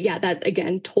 But yeah, that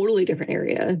again, totally different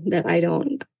area that I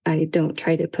don't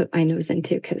try to put my nose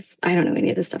into, because I don't know any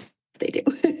of the stuff they do.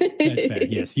 That's fair.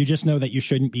 Yes. You just know that you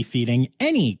shouldn't be feeding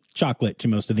any chocolate to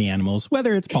most of the animals,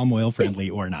 whether it's palm oil friendly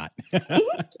or not.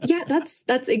 Yeah,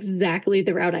 that's exactly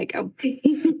the route I go.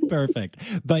 Perfect.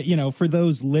 But, for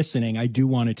those listening, I do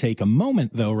want to take a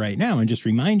moment, though, right now and just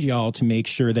remind y'all to make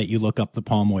sure that you look up the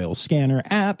Palm Oil Scanner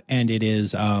app. And it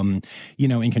is, in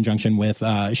conjunction with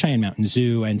Cheyenne Mountain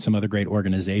Zoo and some other great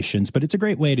organizations. But it's a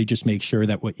great way to just make sure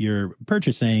that what you're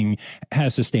purchasing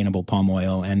has sustainable palm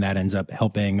oil. And that ends up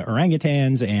helping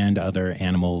orangutans and other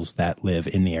animals that live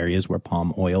in the areas where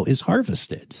palm oil is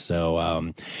harvested.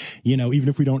 So, even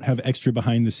if we don't have extra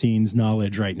behind the scenes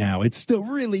knowledge right now, it's still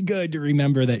really good to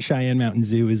remember that Cheyenne Mountain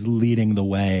Zoo is leading the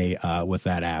way with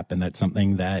that app. And that's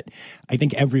something that I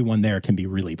think everyone there can be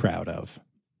really proud of.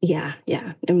 Yeah.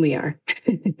 And we are.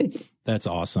 That's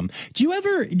awesome. Do you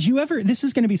ever, this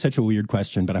is going to be such a weird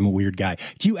question, but I'm a weird guy.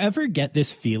 Do you ever get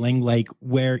this feeling like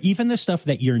where even the stuff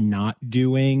that you're not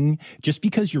doing, just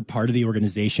because you're part of the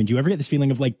organization, do you ever get this feeling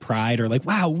of like pride or like,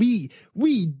 wow, we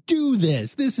do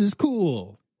this. This is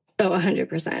cool. Oh,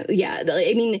 100%. Yeah.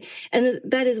 I mean, and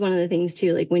that is one of the things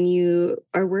too, like when you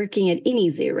are working at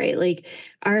any zoo, right? Like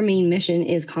our main mission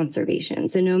is conservation.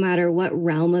 So no matter what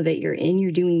realm of it you're in,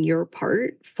 you're doing your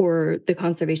part for the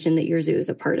conservation that your zoo is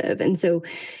a part of. And so,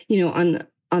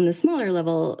 on the smaller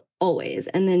level, always.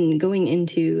 And then going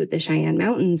into the Cheyenne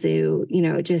Mountain Zoo,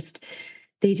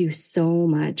 they do so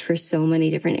much for so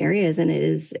many different areas. And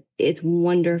it's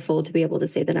wonderful to be able to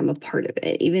say that I'm a part of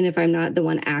it. Even if I'm not the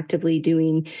one actively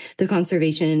doing the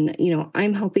conservation,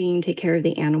 I'm helping take care of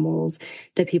the animals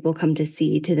that people come to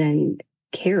see, to then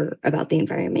care about the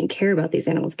environment, care about these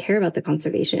animals, care about the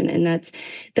conservation. And that's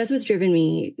what's driven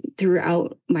me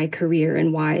throughout my career,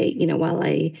 and why, while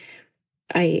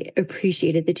I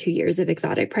appreciated the 2 years of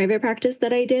exotic private practice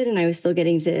that I did, and I was still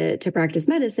getting to practice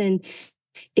medicine,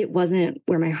 it wasn't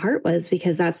where my heart was,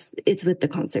 because it's with the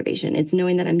conservation. It's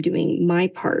knowing that I'm doing my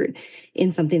part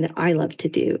in something that I love to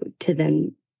do to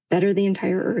then better the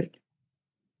entire earth.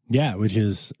 Yeah, which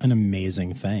is an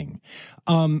amazing thing.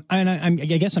 And I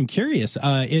guess I'm curious,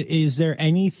 is there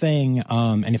anything,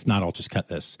 and if not, I'll just cut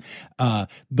this,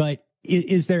 but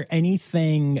Is there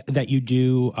anything that you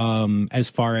do as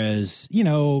far as,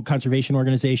 conservation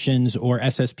organizations or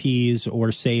SSPs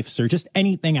or safes or just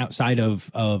anything outside of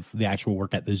the actual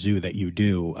work at the zoo that you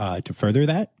do to further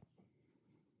that?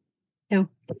 No.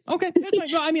 Okay, that's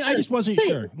fine. No, I mean, I just wasn't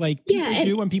sure. Like, people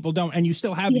do and people don't, and you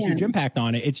still have a huge impact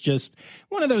on it. It's just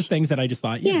one of those things that I just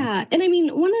thought, And I mean,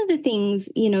 one of the things,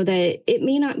 that it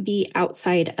may not be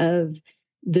outside of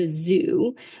the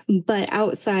zoo, but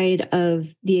outside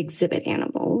of the exhibit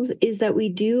animals, is that we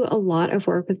do a lot of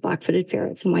work with black-footed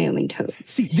ferrets and Wyoming toads.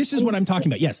 See, this is what I'm talking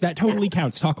about. Yes, that totally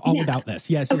counts. Talk all about this.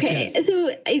 Yes. Okay. Yes.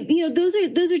 So,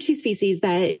 those are two species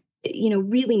that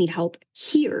really need help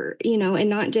here, and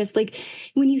not just like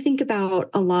when you think about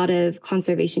a lot of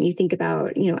conservation, you think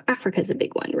about, Africa's a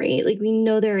big one, right? Like we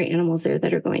know there are animals there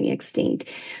that are going extinct,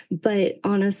 but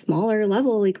on a smaller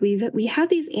level, like we have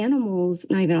these animals,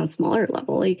 not even on a smaller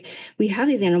level, like we have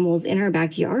these animals in our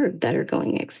backyard that are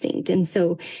going extinct. And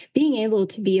so being able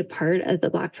to be a part of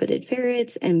the black-footed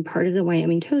ferrets and part of the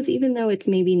Wyoming toads, even though it's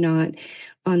maybe not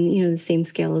on, the same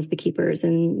scale as the keepers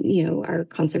and, our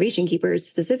conservation keepers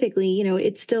specifically,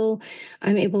 it's still,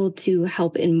 I'm able to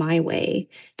help in my way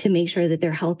to make sure that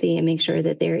they're healthy and make sure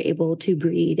that they're able to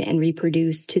breed and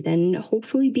reproduce to then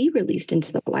hopefully be released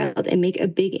into the wild and make a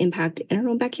big impact in our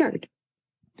own backyard.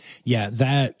 Yeah,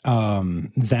 that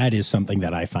is something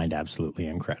that I find absolutely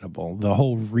incredible. The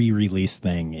whole re-release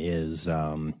thing is,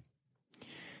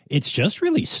 it's just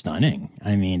really stunning.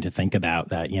 I mean, to think about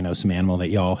that, some animal that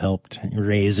y'all helped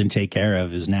raise and take care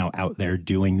of is now out there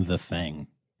doing the thing.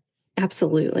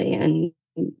 Absolutely. And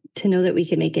to know that we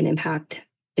can make an impact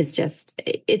is just,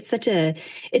 it's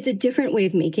a different way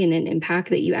of making an impact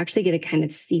that you actually get to kind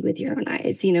of see with your own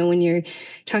eyes. When you're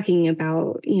talking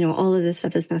about, all of this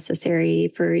stuff is necessary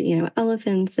for,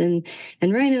 elephants and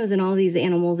rhinos and all these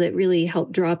animals that really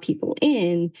help draw people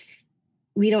in.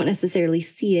 We don't necessarily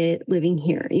see it living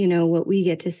here. What we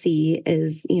get to see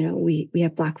is, we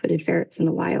have black-footed ferrets in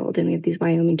the wild and we have these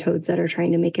Wyoming toads that are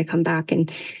trying to make a comeback, and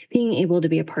being able to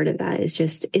be a part of that is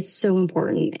just, it's so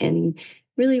important. And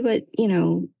really what,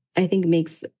 I think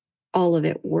makes all of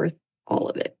it worth all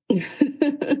of it.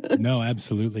 No,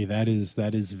 absolutely. That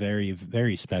is very,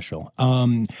 very special.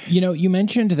 You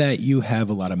mentioned that you have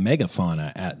a lot of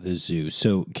megafauna at the zoo.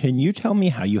 So can you tell me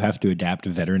how you have to adapt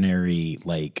veterinary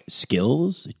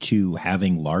skills to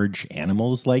having large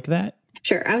animals like that?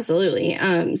 Sure, absolutely.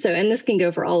 And this can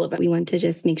go for all of it. We want to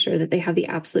just make sure that they have the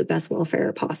absolute best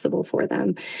welfare possible for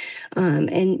them. And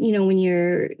when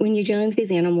you're dealing with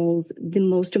these animals, the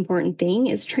most important thing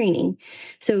is training.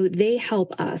 So they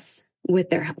help us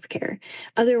with their healthcare.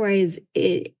 Otherwise,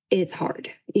 it's hard,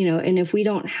 and if we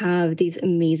don't have these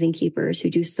amazing keepers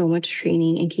who do so much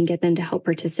training and can get them to help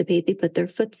participate, they put their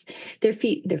feet.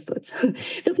 They'll put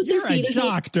You're their feet. A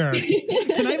doctor.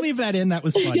 Can I leave that in? That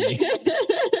was funny.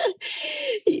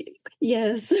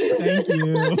 Yes. Thank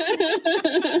you.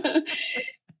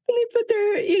 They put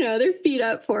their feet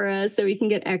up for us so we can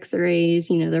get x-rays,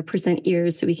 their present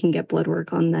ears so we can get blood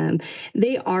work on them.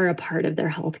 They are a part of their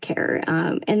health care.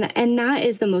 And that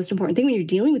is the most important thing when you're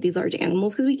dealing with these large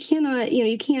animals, because we cannot,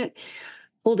 you can't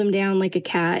hold them down like a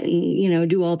cat and,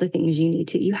 do all the things you need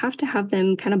to. You have to have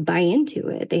them kind of buy into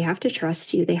it. They have to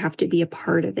trust you. They have to be a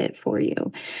part of it for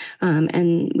you.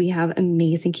 And we have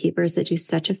amazing keepers that do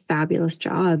such a fabulous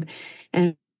job.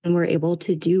 And we're able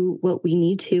to do what we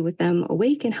need to with them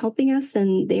awake and helping us.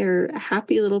 And they're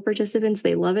happy little participants.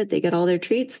 They love it. They get all their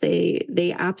treats.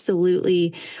 They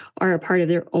absolutely are a part of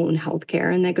their own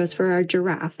healthcare. And that goes for our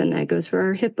giraffe and that goes for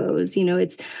our hippos.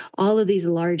 It's all of these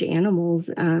large animals.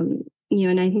 And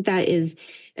I think that is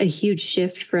a huge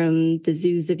shift from the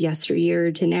zoos of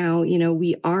yesteryear to now.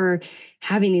 We are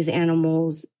having these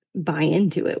animals buy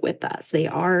into it with us. They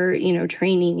are,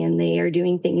 training and they are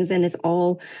doing things, and it's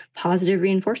all positive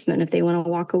reinforcement. If they want to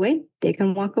walk away, they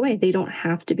can walk away. They don't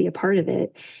have to be a part of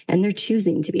it, and they're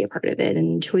choosing to be a part of it.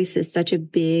 And choice is such a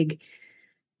big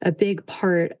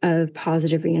part of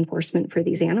positive reinforcement for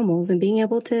these animals, and being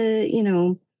able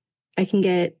to, I can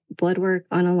get blood work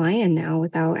on a lion now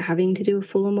without having to do a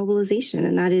full immobilization.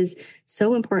 And that is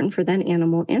so important for that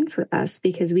animal and for us,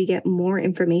 because we get more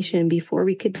information before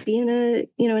we could be in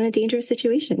a dangerous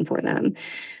situation for them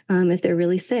if they're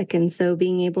really sick. And so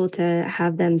being able to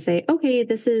have them say, okay,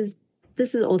 this is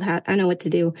old hat. I know what to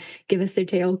do. Give us their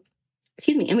tail.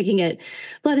 Excuse me. And we can get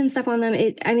blood and stuff on them.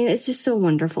 It's just so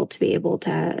wonderful to be able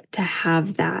to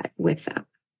have that with them.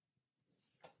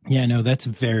 Yeah, no, that's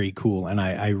very cool. And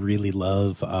I really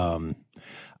love,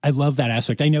 I love that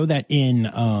aspect. I know that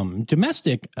in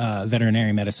domestic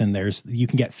veterinary medicine, you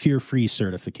can get fear-free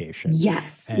certification.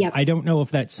 Yes. Yep. I don't know if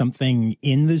that's something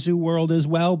in the zoo world as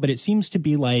well, but it seems to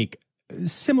be like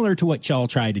similar to what y'all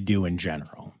try to do in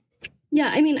general? Yeah,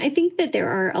 I mean, I think that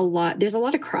there's a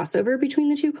lot of crossover between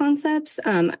the two concepts.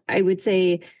 I would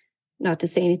say, not to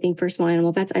say anything for small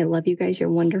animal vets, I love you guys. You're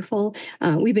wonderful.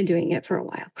 We've been doing it for a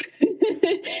while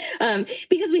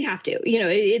because we have to.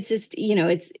 It's just,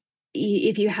 it's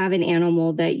if you have an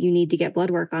animal that you need to get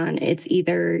blood work on, it's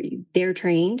either they're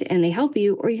trained and they help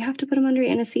you, or you have to put them under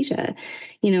anesthesia.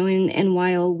 And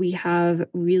while we have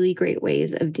really great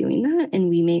ways of doing that, and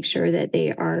we make sure that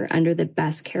they are under the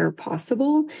best care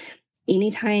possible,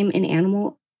 anytime an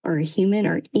animal or a human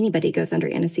or anybody goes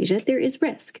under anesthesia, there is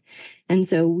risk. And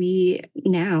so we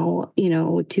now,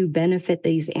 to benefit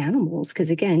these animals, because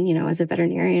again, as a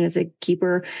veterinarian, as a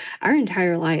keeper, our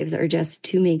entire lives are just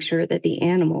to make sure that the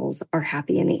animals are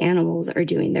happy and the animals are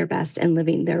doing their best and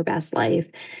living their best life.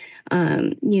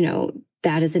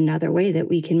 That is another way that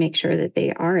we can make sure that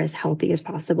they are as healthy as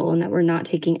possible and that we're not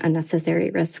taking unnecessary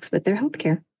risks with their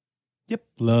healthcare. Yep.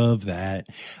 Love that.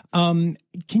 Can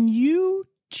you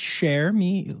share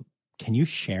me?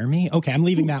 Okay, I'm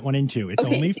leaving that one in too. It's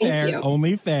only fair.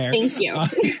 Only fair. Thank you.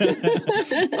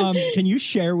 Can you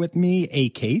share with me a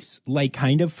case, like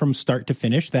kind of from start to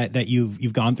finish, that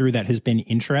you've gone through that has been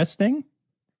interesting?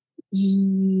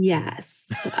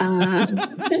 Yes.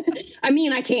 I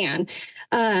mean, I can.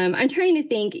 I'm trying to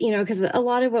think, because a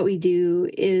lot of what we do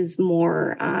is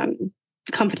more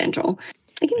confidential.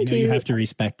 You have to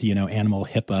respect, animal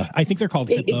HIPAA. I think they're called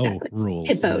hippo rules.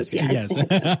 Hippos, yeah. Yes.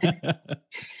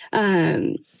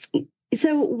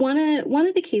 So one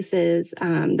of the cases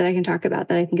that I can talk about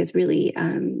that I think is really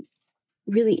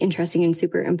really interesting and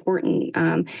super important.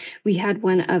 We had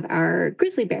one of our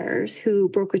grizzly bears who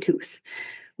broke a tooth.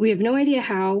 We have no idea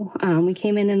how. We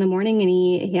came in the morning and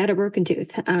he had a broken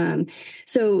tooth.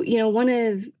 So,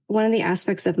 one of the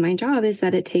aspects of my job is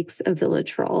that it takes a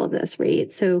village for all of this,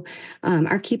 right? So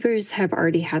our keepers have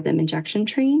already had them injection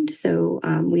trained. So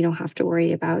we don't have to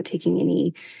worry about taking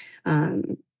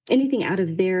anything out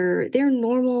of their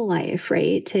normal life,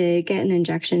 right? To get an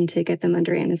injection, to get them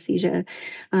under anesthesia.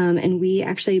 And we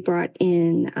actually brought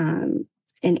in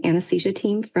an anesthesia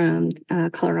team from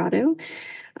Colorado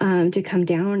to come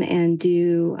down and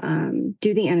do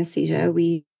the anesthesia.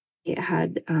 We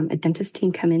had a dentist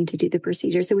team come in to do the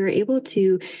procedure. So we were able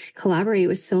to collaborate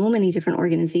with so many different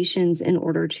organizations in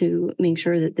order to make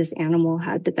sure that this animal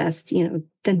had the best,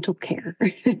 dental care,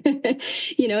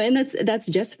 and that's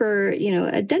just for,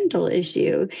 a dental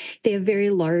issue. They have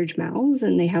very large mouths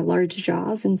and they have large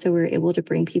jaws. And so we're able to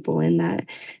bring people in that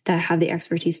have the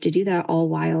expertise to do that, all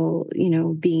while,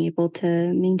 being able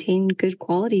to maintain good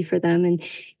quality for them. And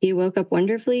he woke up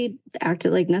wonderfully,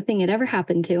 acted like nothing had ever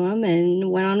happened to him,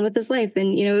 and went on with his life.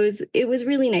 And, it was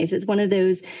really nice. It's one of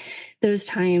those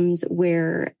times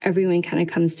where everyone kind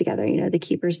of comes together. The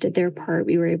keepers did their part.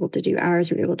 We were able to do ours.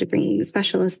 We were able to bring the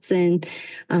specialists in,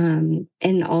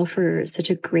 and all for such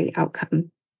a great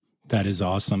outcome. That is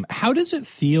awesome. How does it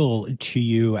feel to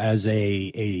you as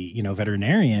a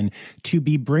veterinarian to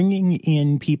be bringing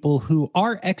in people who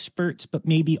are experts, but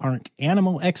maybe aren't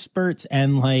animal experts?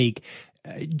 And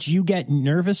do you get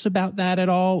nervous about that at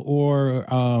all? Or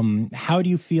how do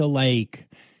you feel like,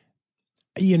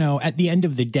 at the end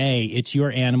of the day, it's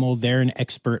your animal. They're an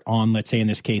expert on, let's say in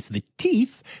this case, the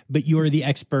teeth, but you're the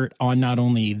expert on not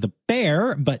only the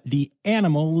bear, but the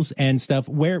animals and stuff.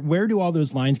 Where do all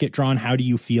those lines get drawn? How do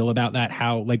you feel about that?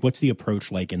 What's the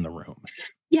approach like in the room?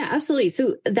 Yeah, absolutely.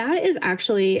 So that is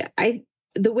actually,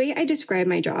 the way I describe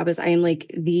my job is I am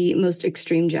the most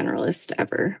extreme generalist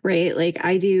ever, right?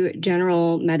 I do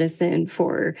general medicine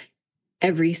for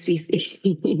every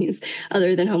species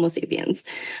other than Homo sapiens.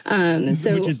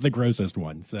 Which is the grossest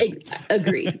one. So.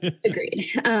 Agreed.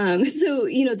 So,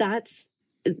 that's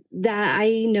that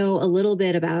I know a little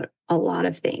bit about a lot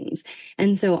of things.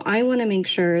 And so I want to make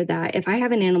sure that if I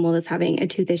have an animal that's having a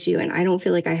tooth issue and I don't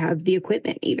feel like I have the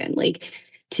equipment even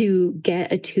to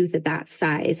get a tooth of that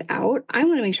size out, I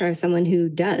want to make sure I have someone who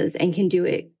does and can do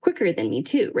it quicker than me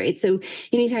too, right? So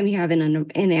anytime you have an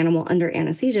animal under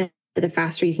anesthesia, the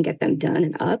faster you can get them done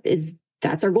and up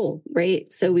that's our goal,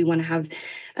 right? So we want to have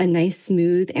a nice,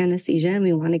 smooth anesthesia and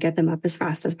we want to get them up as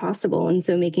fast as possible. And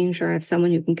so making sure I have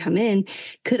someone who can come in,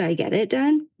 could I get it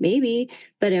done? Maybe,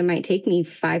 but it might take me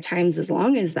 5 times as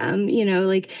long as them.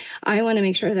 I want to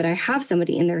make sure that I have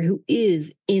somebody in there who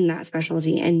is in that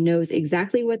specialty and knows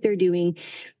exactly what they're doing.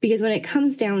 Because when it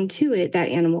comes down to it, that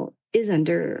animal is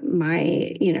under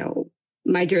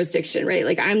my jurisdiction,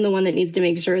 right? I'm the one that needs to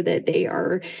make sure that they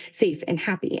are safe and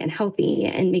happy and healthy,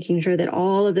 and making sure that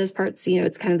all of those parts,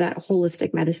 it's kind of that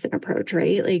holistic medicine approach,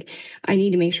 right? I need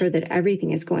to make sure that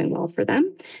everything is going well for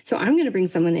them. So I'm going to bring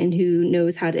someone in who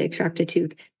knows how to extract a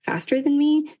tooth faster than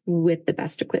me with the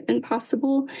best equipment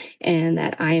possible, and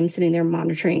that I am sitting there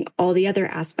monitoring all the other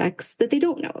aspects that they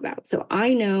don't know about. So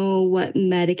I know what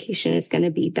medication is going to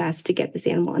be best to get this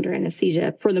animal under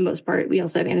anesthesia. For the most part, we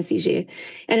also have anesthesia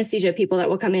people that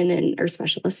will come in and are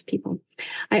specialist people.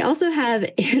 I also have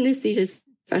anesthesia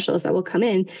specialists that will come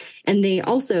in, and they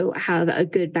also have a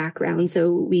good background.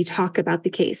 So we talk about the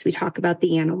case, we talk about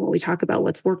the animal, we talk about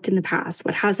what's worked in the past,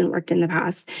 what hasn't worked in the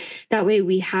past. That way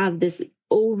we have this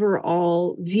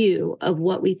overall view of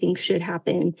what we think should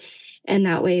happen. And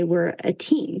that way we're a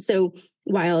team. So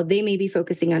while they may be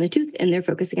focusing on a tooth and they're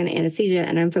focusing on anesthesia,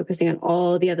 and I'm focusing on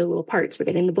all the other little parts, we're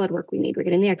getting the blood work we need, we're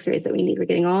getting the x-rays that we need, we're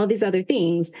getting all these other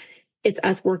things. It's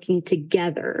us working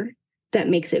together that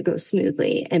makes it go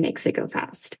smoothly and makes it go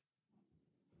fast.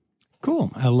 Cool.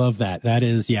 I love that. That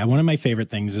is, one of my favorite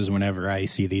things is whenever I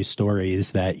see these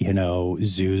stories that,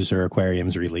 zoos or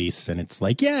aquariums release, and it's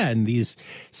like, and these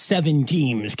 7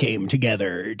 teams came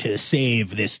together to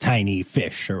save this tiny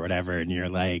fish or whatever. And you're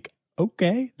like,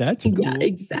 okay, that's cool. Yeah,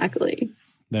 exactly.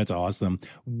 That's awesome.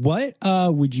 What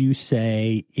would you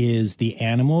say is the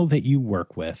animal that you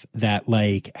work with that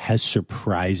has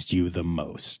surprised you the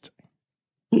most?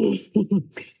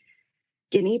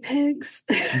 Guinea pigs.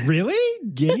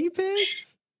 Really? Guinea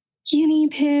pigs? Guinea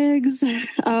pigs.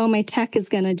 Oh, my tech is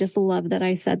going to just love that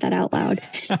I said that out loud.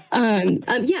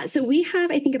 So we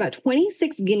have, I think, about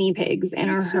 26 guinea pigs in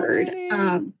our herd.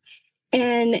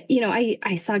 And,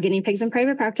 I saw guinea pigs in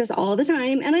private practice all the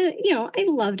time. And I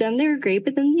loved them. They were great.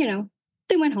 But then,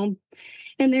 they went home.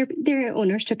 And their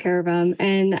owners took care of them.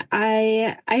 And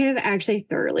I have actually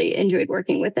thoroughly enjoyed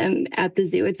working with them at the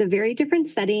zoo. It's a very different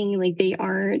setting. They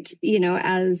aren't, they are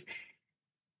as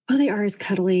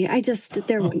cuddly.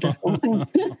 They're wonderful.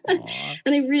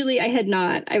 And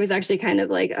I was actually kind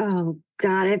of like, oh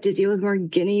God, I have to deal with more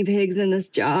guinea pigs in this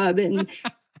job. And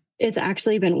it's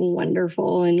actually been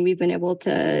wonderful. And we've been able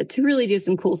to really do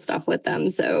some cool stuff with them.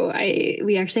 So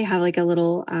we actually have a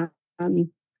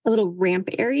little ramp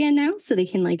area now, so they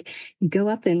can go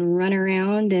up and run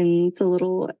around. And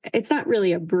it's not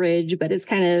really a bridge, but it's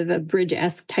kind of a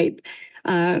bridge-esque type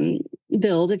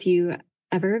build. If you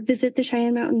ever visit the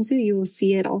Cheyenne Mountain Zoo, you will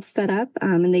see it all set up.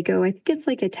 And they go, I think it's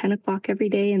at 10 o'clock every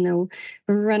day, and they'll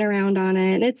run around on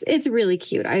it. And it's really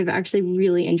cute. I've actually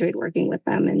really enjoyed working with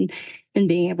them and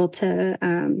being able to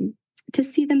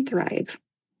see them thrive.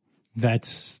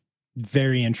 That's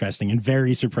very interesting and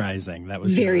very surprising. That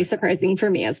was very surprising for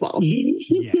me as well.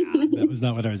 Yeah, that was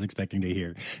not what I was expecting to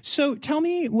hear. So tell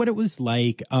me what it was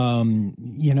like. I mean,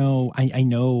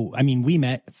 we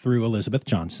met through Elizabeth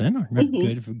Johnson,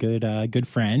 our good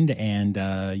friend, and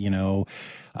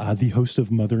the host of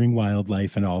Mothering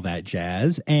Wildlife and all that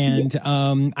jazz. And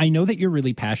I know that you're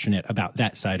really passionate about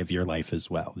that side of your life as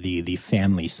well, the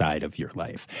family side of your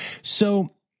life.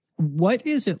 So what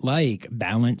is it like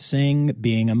balancing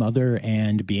being a mother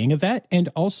and being a vet? And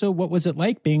also, what was it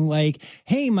like being like,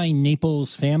 hey, my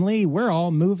Naples family, we're all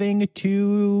moving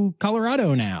to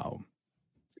Colorado now?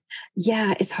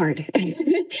 Yeah, it's hard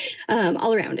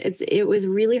all around. It was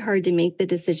really hard to make the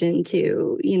decision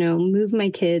to, move my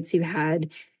kids who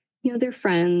had, their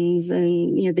friends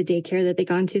and, the daycare that they'd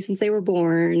gone to since they were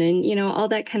born and, all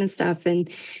that kind of stuff.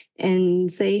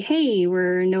 And say, hey,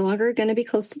 we're no longer going to be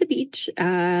close to the beach.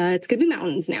 It's going to be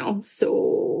mountains now.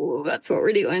 So that's what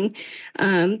we're doing.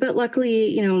 But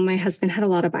luckily, my husband had a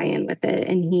lot of buy-in with it.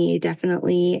 And he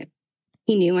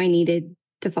knew I needed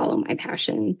to follow my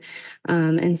passion.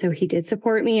 And so he did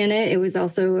support me in it. It was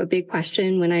also a big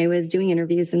question when I was doing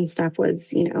interviews and stuff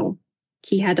was,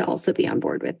 he had to also be on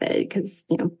board with it because,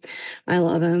 I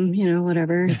love him,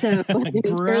 whatever. So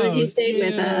he stayed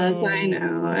with us. I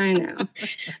know.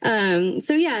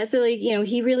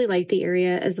 He really liked the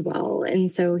area as well. And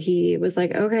so he was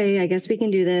like, okay, I guess we can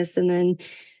do this. And then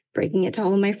breaking it to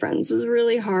all of my friends was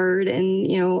really hard and,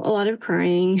 a lot of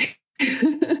crying.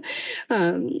 And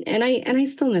I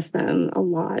still miss them a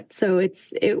lot. So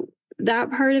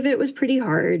that part of it was pretty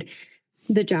hard.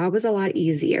 The job was a lot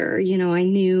easier. I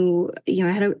knew,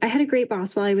 I had a great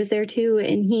boss while I was there too,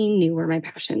 and he knew where my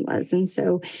passion was. And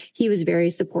so he was very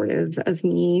supportive of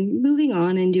me moving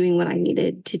on and doing what I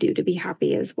needed to do to be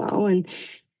happy as well. And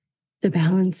the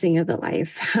balancing of the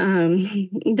life,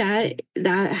 that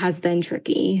has been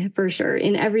tricky for sure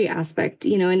in every aspect,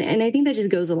 and I think that just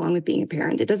goes along with being a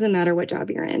parent. It doesn't matter what job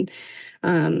you're in.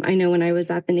 I know when I was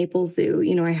at the Naples Zoo,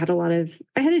 I had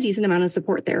a decent amount of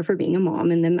support there for being a mom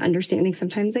and them understanding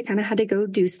sometimes I kind of had to go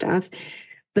do stuff,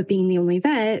 but being the only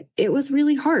vet, it was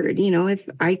really hard. If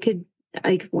I could,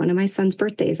 one of my son's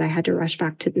birthdays, I had to rush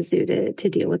back to the zoo to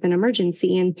deal with an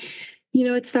emergency. And,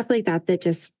 it's stuff like that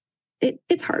just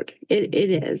it's hard. It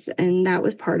is. And that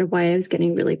was part of why I was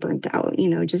getting really burnt out,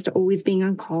 just always being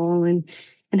on call and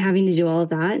having to do all of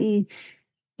that. And,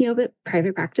 but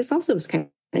private practice also was kind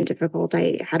of difficult.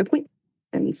 I had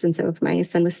appointments. And so if my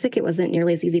son was sick, it wasn't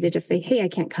nearly as easy to just say, hey, I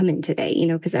can't come in today,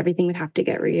 because everything would have to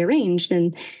get rearranged.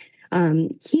 And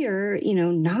here,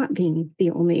 not being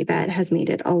the only vet has made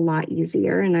it a lot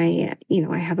easier. And I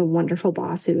have a wonderful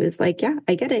boss who is like, yeah,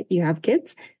 I get it. You have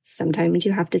kids. Sometimes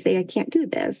you have to say, I can't do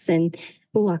this. And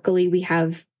luckily we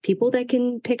have people that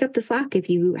can pick up the slack if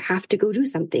you have to go do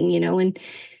something, and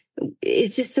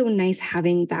it's just so nice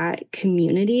having that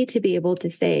community to be able to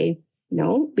say,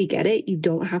 no, we get it. You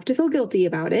don't have to feel guilty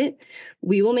about it.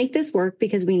 We will make this work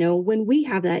because we know when we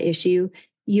have that issue,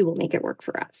 you will make it work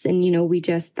for us. And,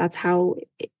 that's how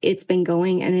it's been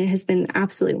going. And it has been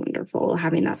absolutely wonderful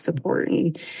having that support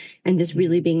and just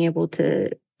really being able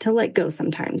to let go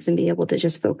sometimes and be able to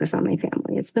just focus on my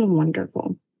family. It's been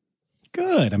wonderful.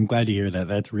 Good. I'm glad to hear that.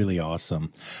 That's really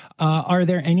awesome. Are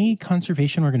there any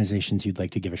conservation organizations you'd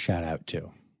like to give a shout out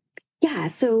to? Yeah.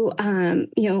 So,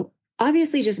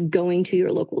 obviously just going to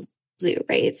your local zoo,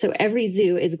 right? So every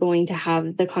zoo is going to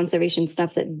have the conservation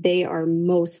stuff that they are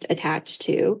most attached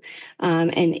to.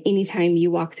 And anytime you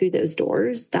walk through those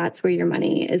doors, that's where your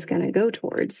money is going to go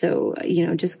towards. So,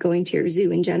 just going to your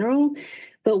zoo in general.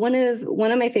 But one of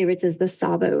my favorites is the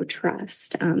Sabo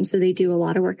Trust. So they do a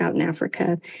lot of work out in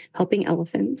Africa, helping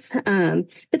elephants.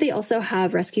 But they also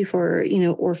have rescue for,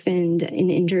 orphaned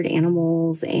and injured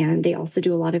animals. And they also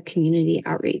do a lot of community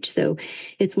outreach. So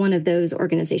it's one of those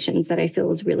organizations that I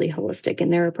feel is really holistic in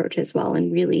their approach as well.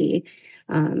 And really,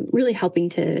 really helping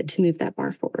to move that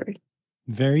bar forward.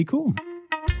 Very cool.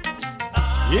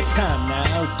 It's time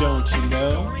now, don't you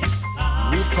know?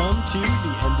 We've come to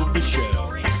the end of the show.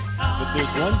 But there's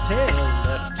one tale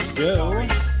left to go.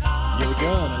 You're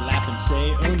gonna laugh and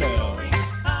say, oh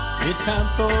no. It's time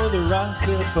for the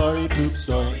Rossifari poop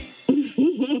story.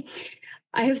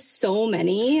 I have so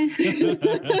many.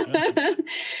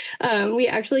 We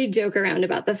actually joke around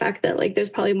about the fact that there's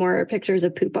probably more pictures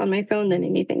of poop on my phone than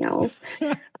anything else.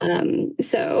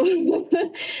 So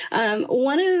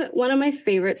one of my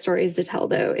favorite stories to tell,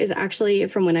 though, is actually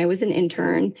from when I was an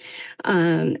intern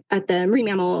at the Marine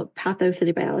Mammal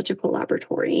Pathophysiological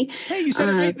Laboratory. Hey, you said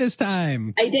it right this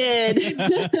time. I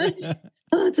did.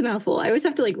 Oh, it's a mouthful. I always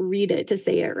have to read it to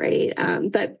say it right.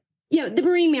 But the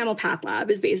Marine Mammal Path Lab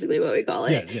is basically what we call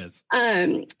it. Yes.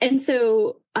 And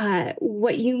so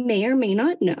what you may or may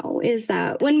not know is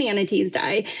that when manatees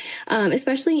die,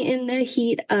 especially in the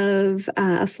heat of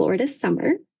Florida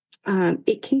summer,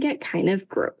 it can get kind of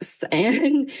gross.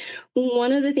 And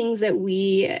one of the things that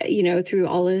we, through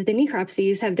all of the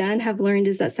necropsies have learned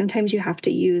is that sometimes you have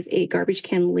to use a garbage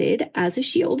can lid as a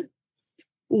shield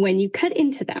when you cut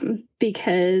into them,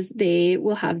 because they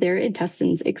will have their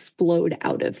intestines explode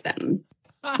out of them.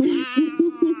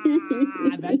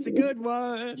 That's a good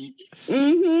one.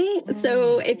 Mm-hmm.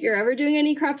 So if you're ever doing a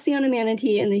necropsy on a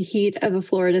manatee in the heat of a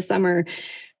Florida summer,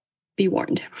 be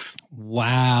warned.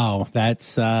 Wow.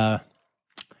 That's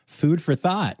food for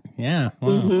thought. Yeah. Wow.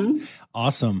 Mm-hmm.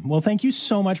 Awesome. Well, thank you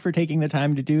so much for taking the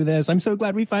time to do this. I'm so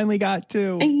glad we finally got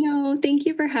to. I know. Thank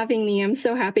you for having me. I'm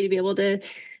so happy to be able to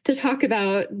talk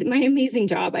about my amazing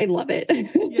job. I love it.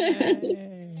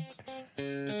 Yay.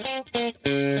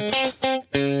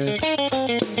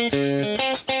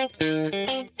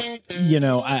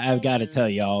 I've got to tell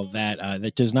y'all that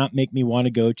that does not make me want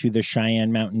to go to the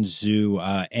Cheyenne Mountain Zoo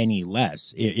any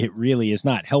less. It really is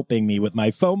not helping me with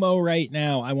my FOMO right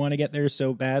now. I want to get there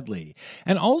so badly.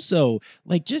 And also,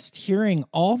 just hearing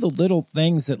all the little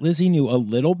things that Lizzy knew a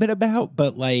little bit about,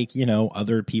 but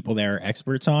other people that are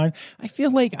experts on, I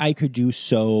feel like I could do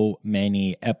so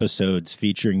many episodes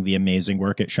featuring the amazing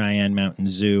work at Cheyenne Mountain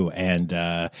Zoo, and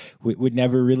we would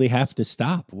never really have to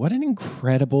stop. What an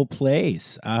incredible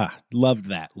place. Loved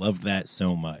that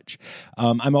so much.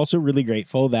 I'm also really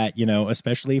grateful that,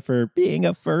 especially for being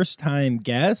a first-time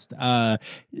guest,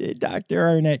 Dr.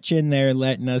 Arnett-Chinn there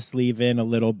letting us leave in a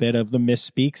little bit of the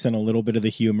misspeaks and a little bit of the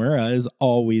humor is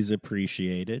always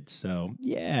appreciated. So,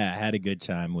 yeah, had a good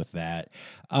time with that.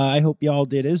 I hope y'all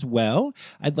did as well.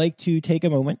 I'd like to take a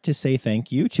moment to say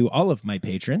thank you to all of my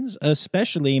patrons,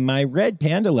 especially my Red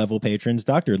Panda level patrons,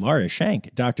 Dr. Laura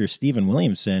Schenk, Dr. Stephen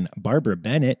Williamson, Barbara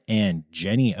Bennett, and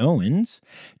Jenny Owens.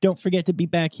 Don't forget to be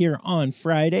back here on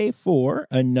Friday for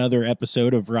another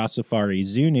episode of Rossifari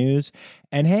Zoo News.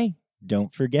 And hey,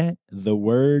 don't forget, the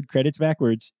word credits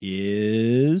backwards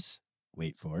is,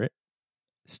 wait for it,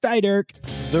 Steiderk.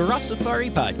 The Rossifari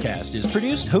podcast is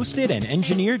produced, hosted, and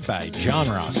engineered by John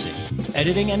Rossi.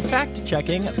 Editing and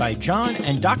fact-checking by John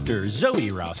and Dr.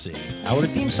 Zoe Rossi. Our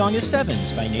theme song is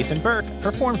Sevens by Nathan Burke,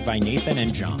 performed by Nathan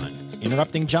and John.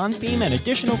 Interrupting John theme and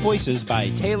additional voices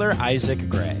by Taylor Isaac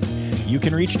Gray. You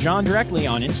can reach John directly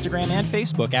on Instagram and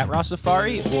Facebook at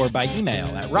Rossifari or by email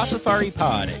at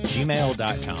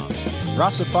rossifaripod@gmail.com.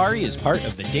 Rossifari is part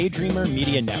of the Daydreamer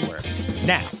Media Network.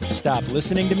 Now, stop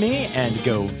listening to me and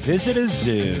go visit a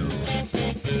zoo.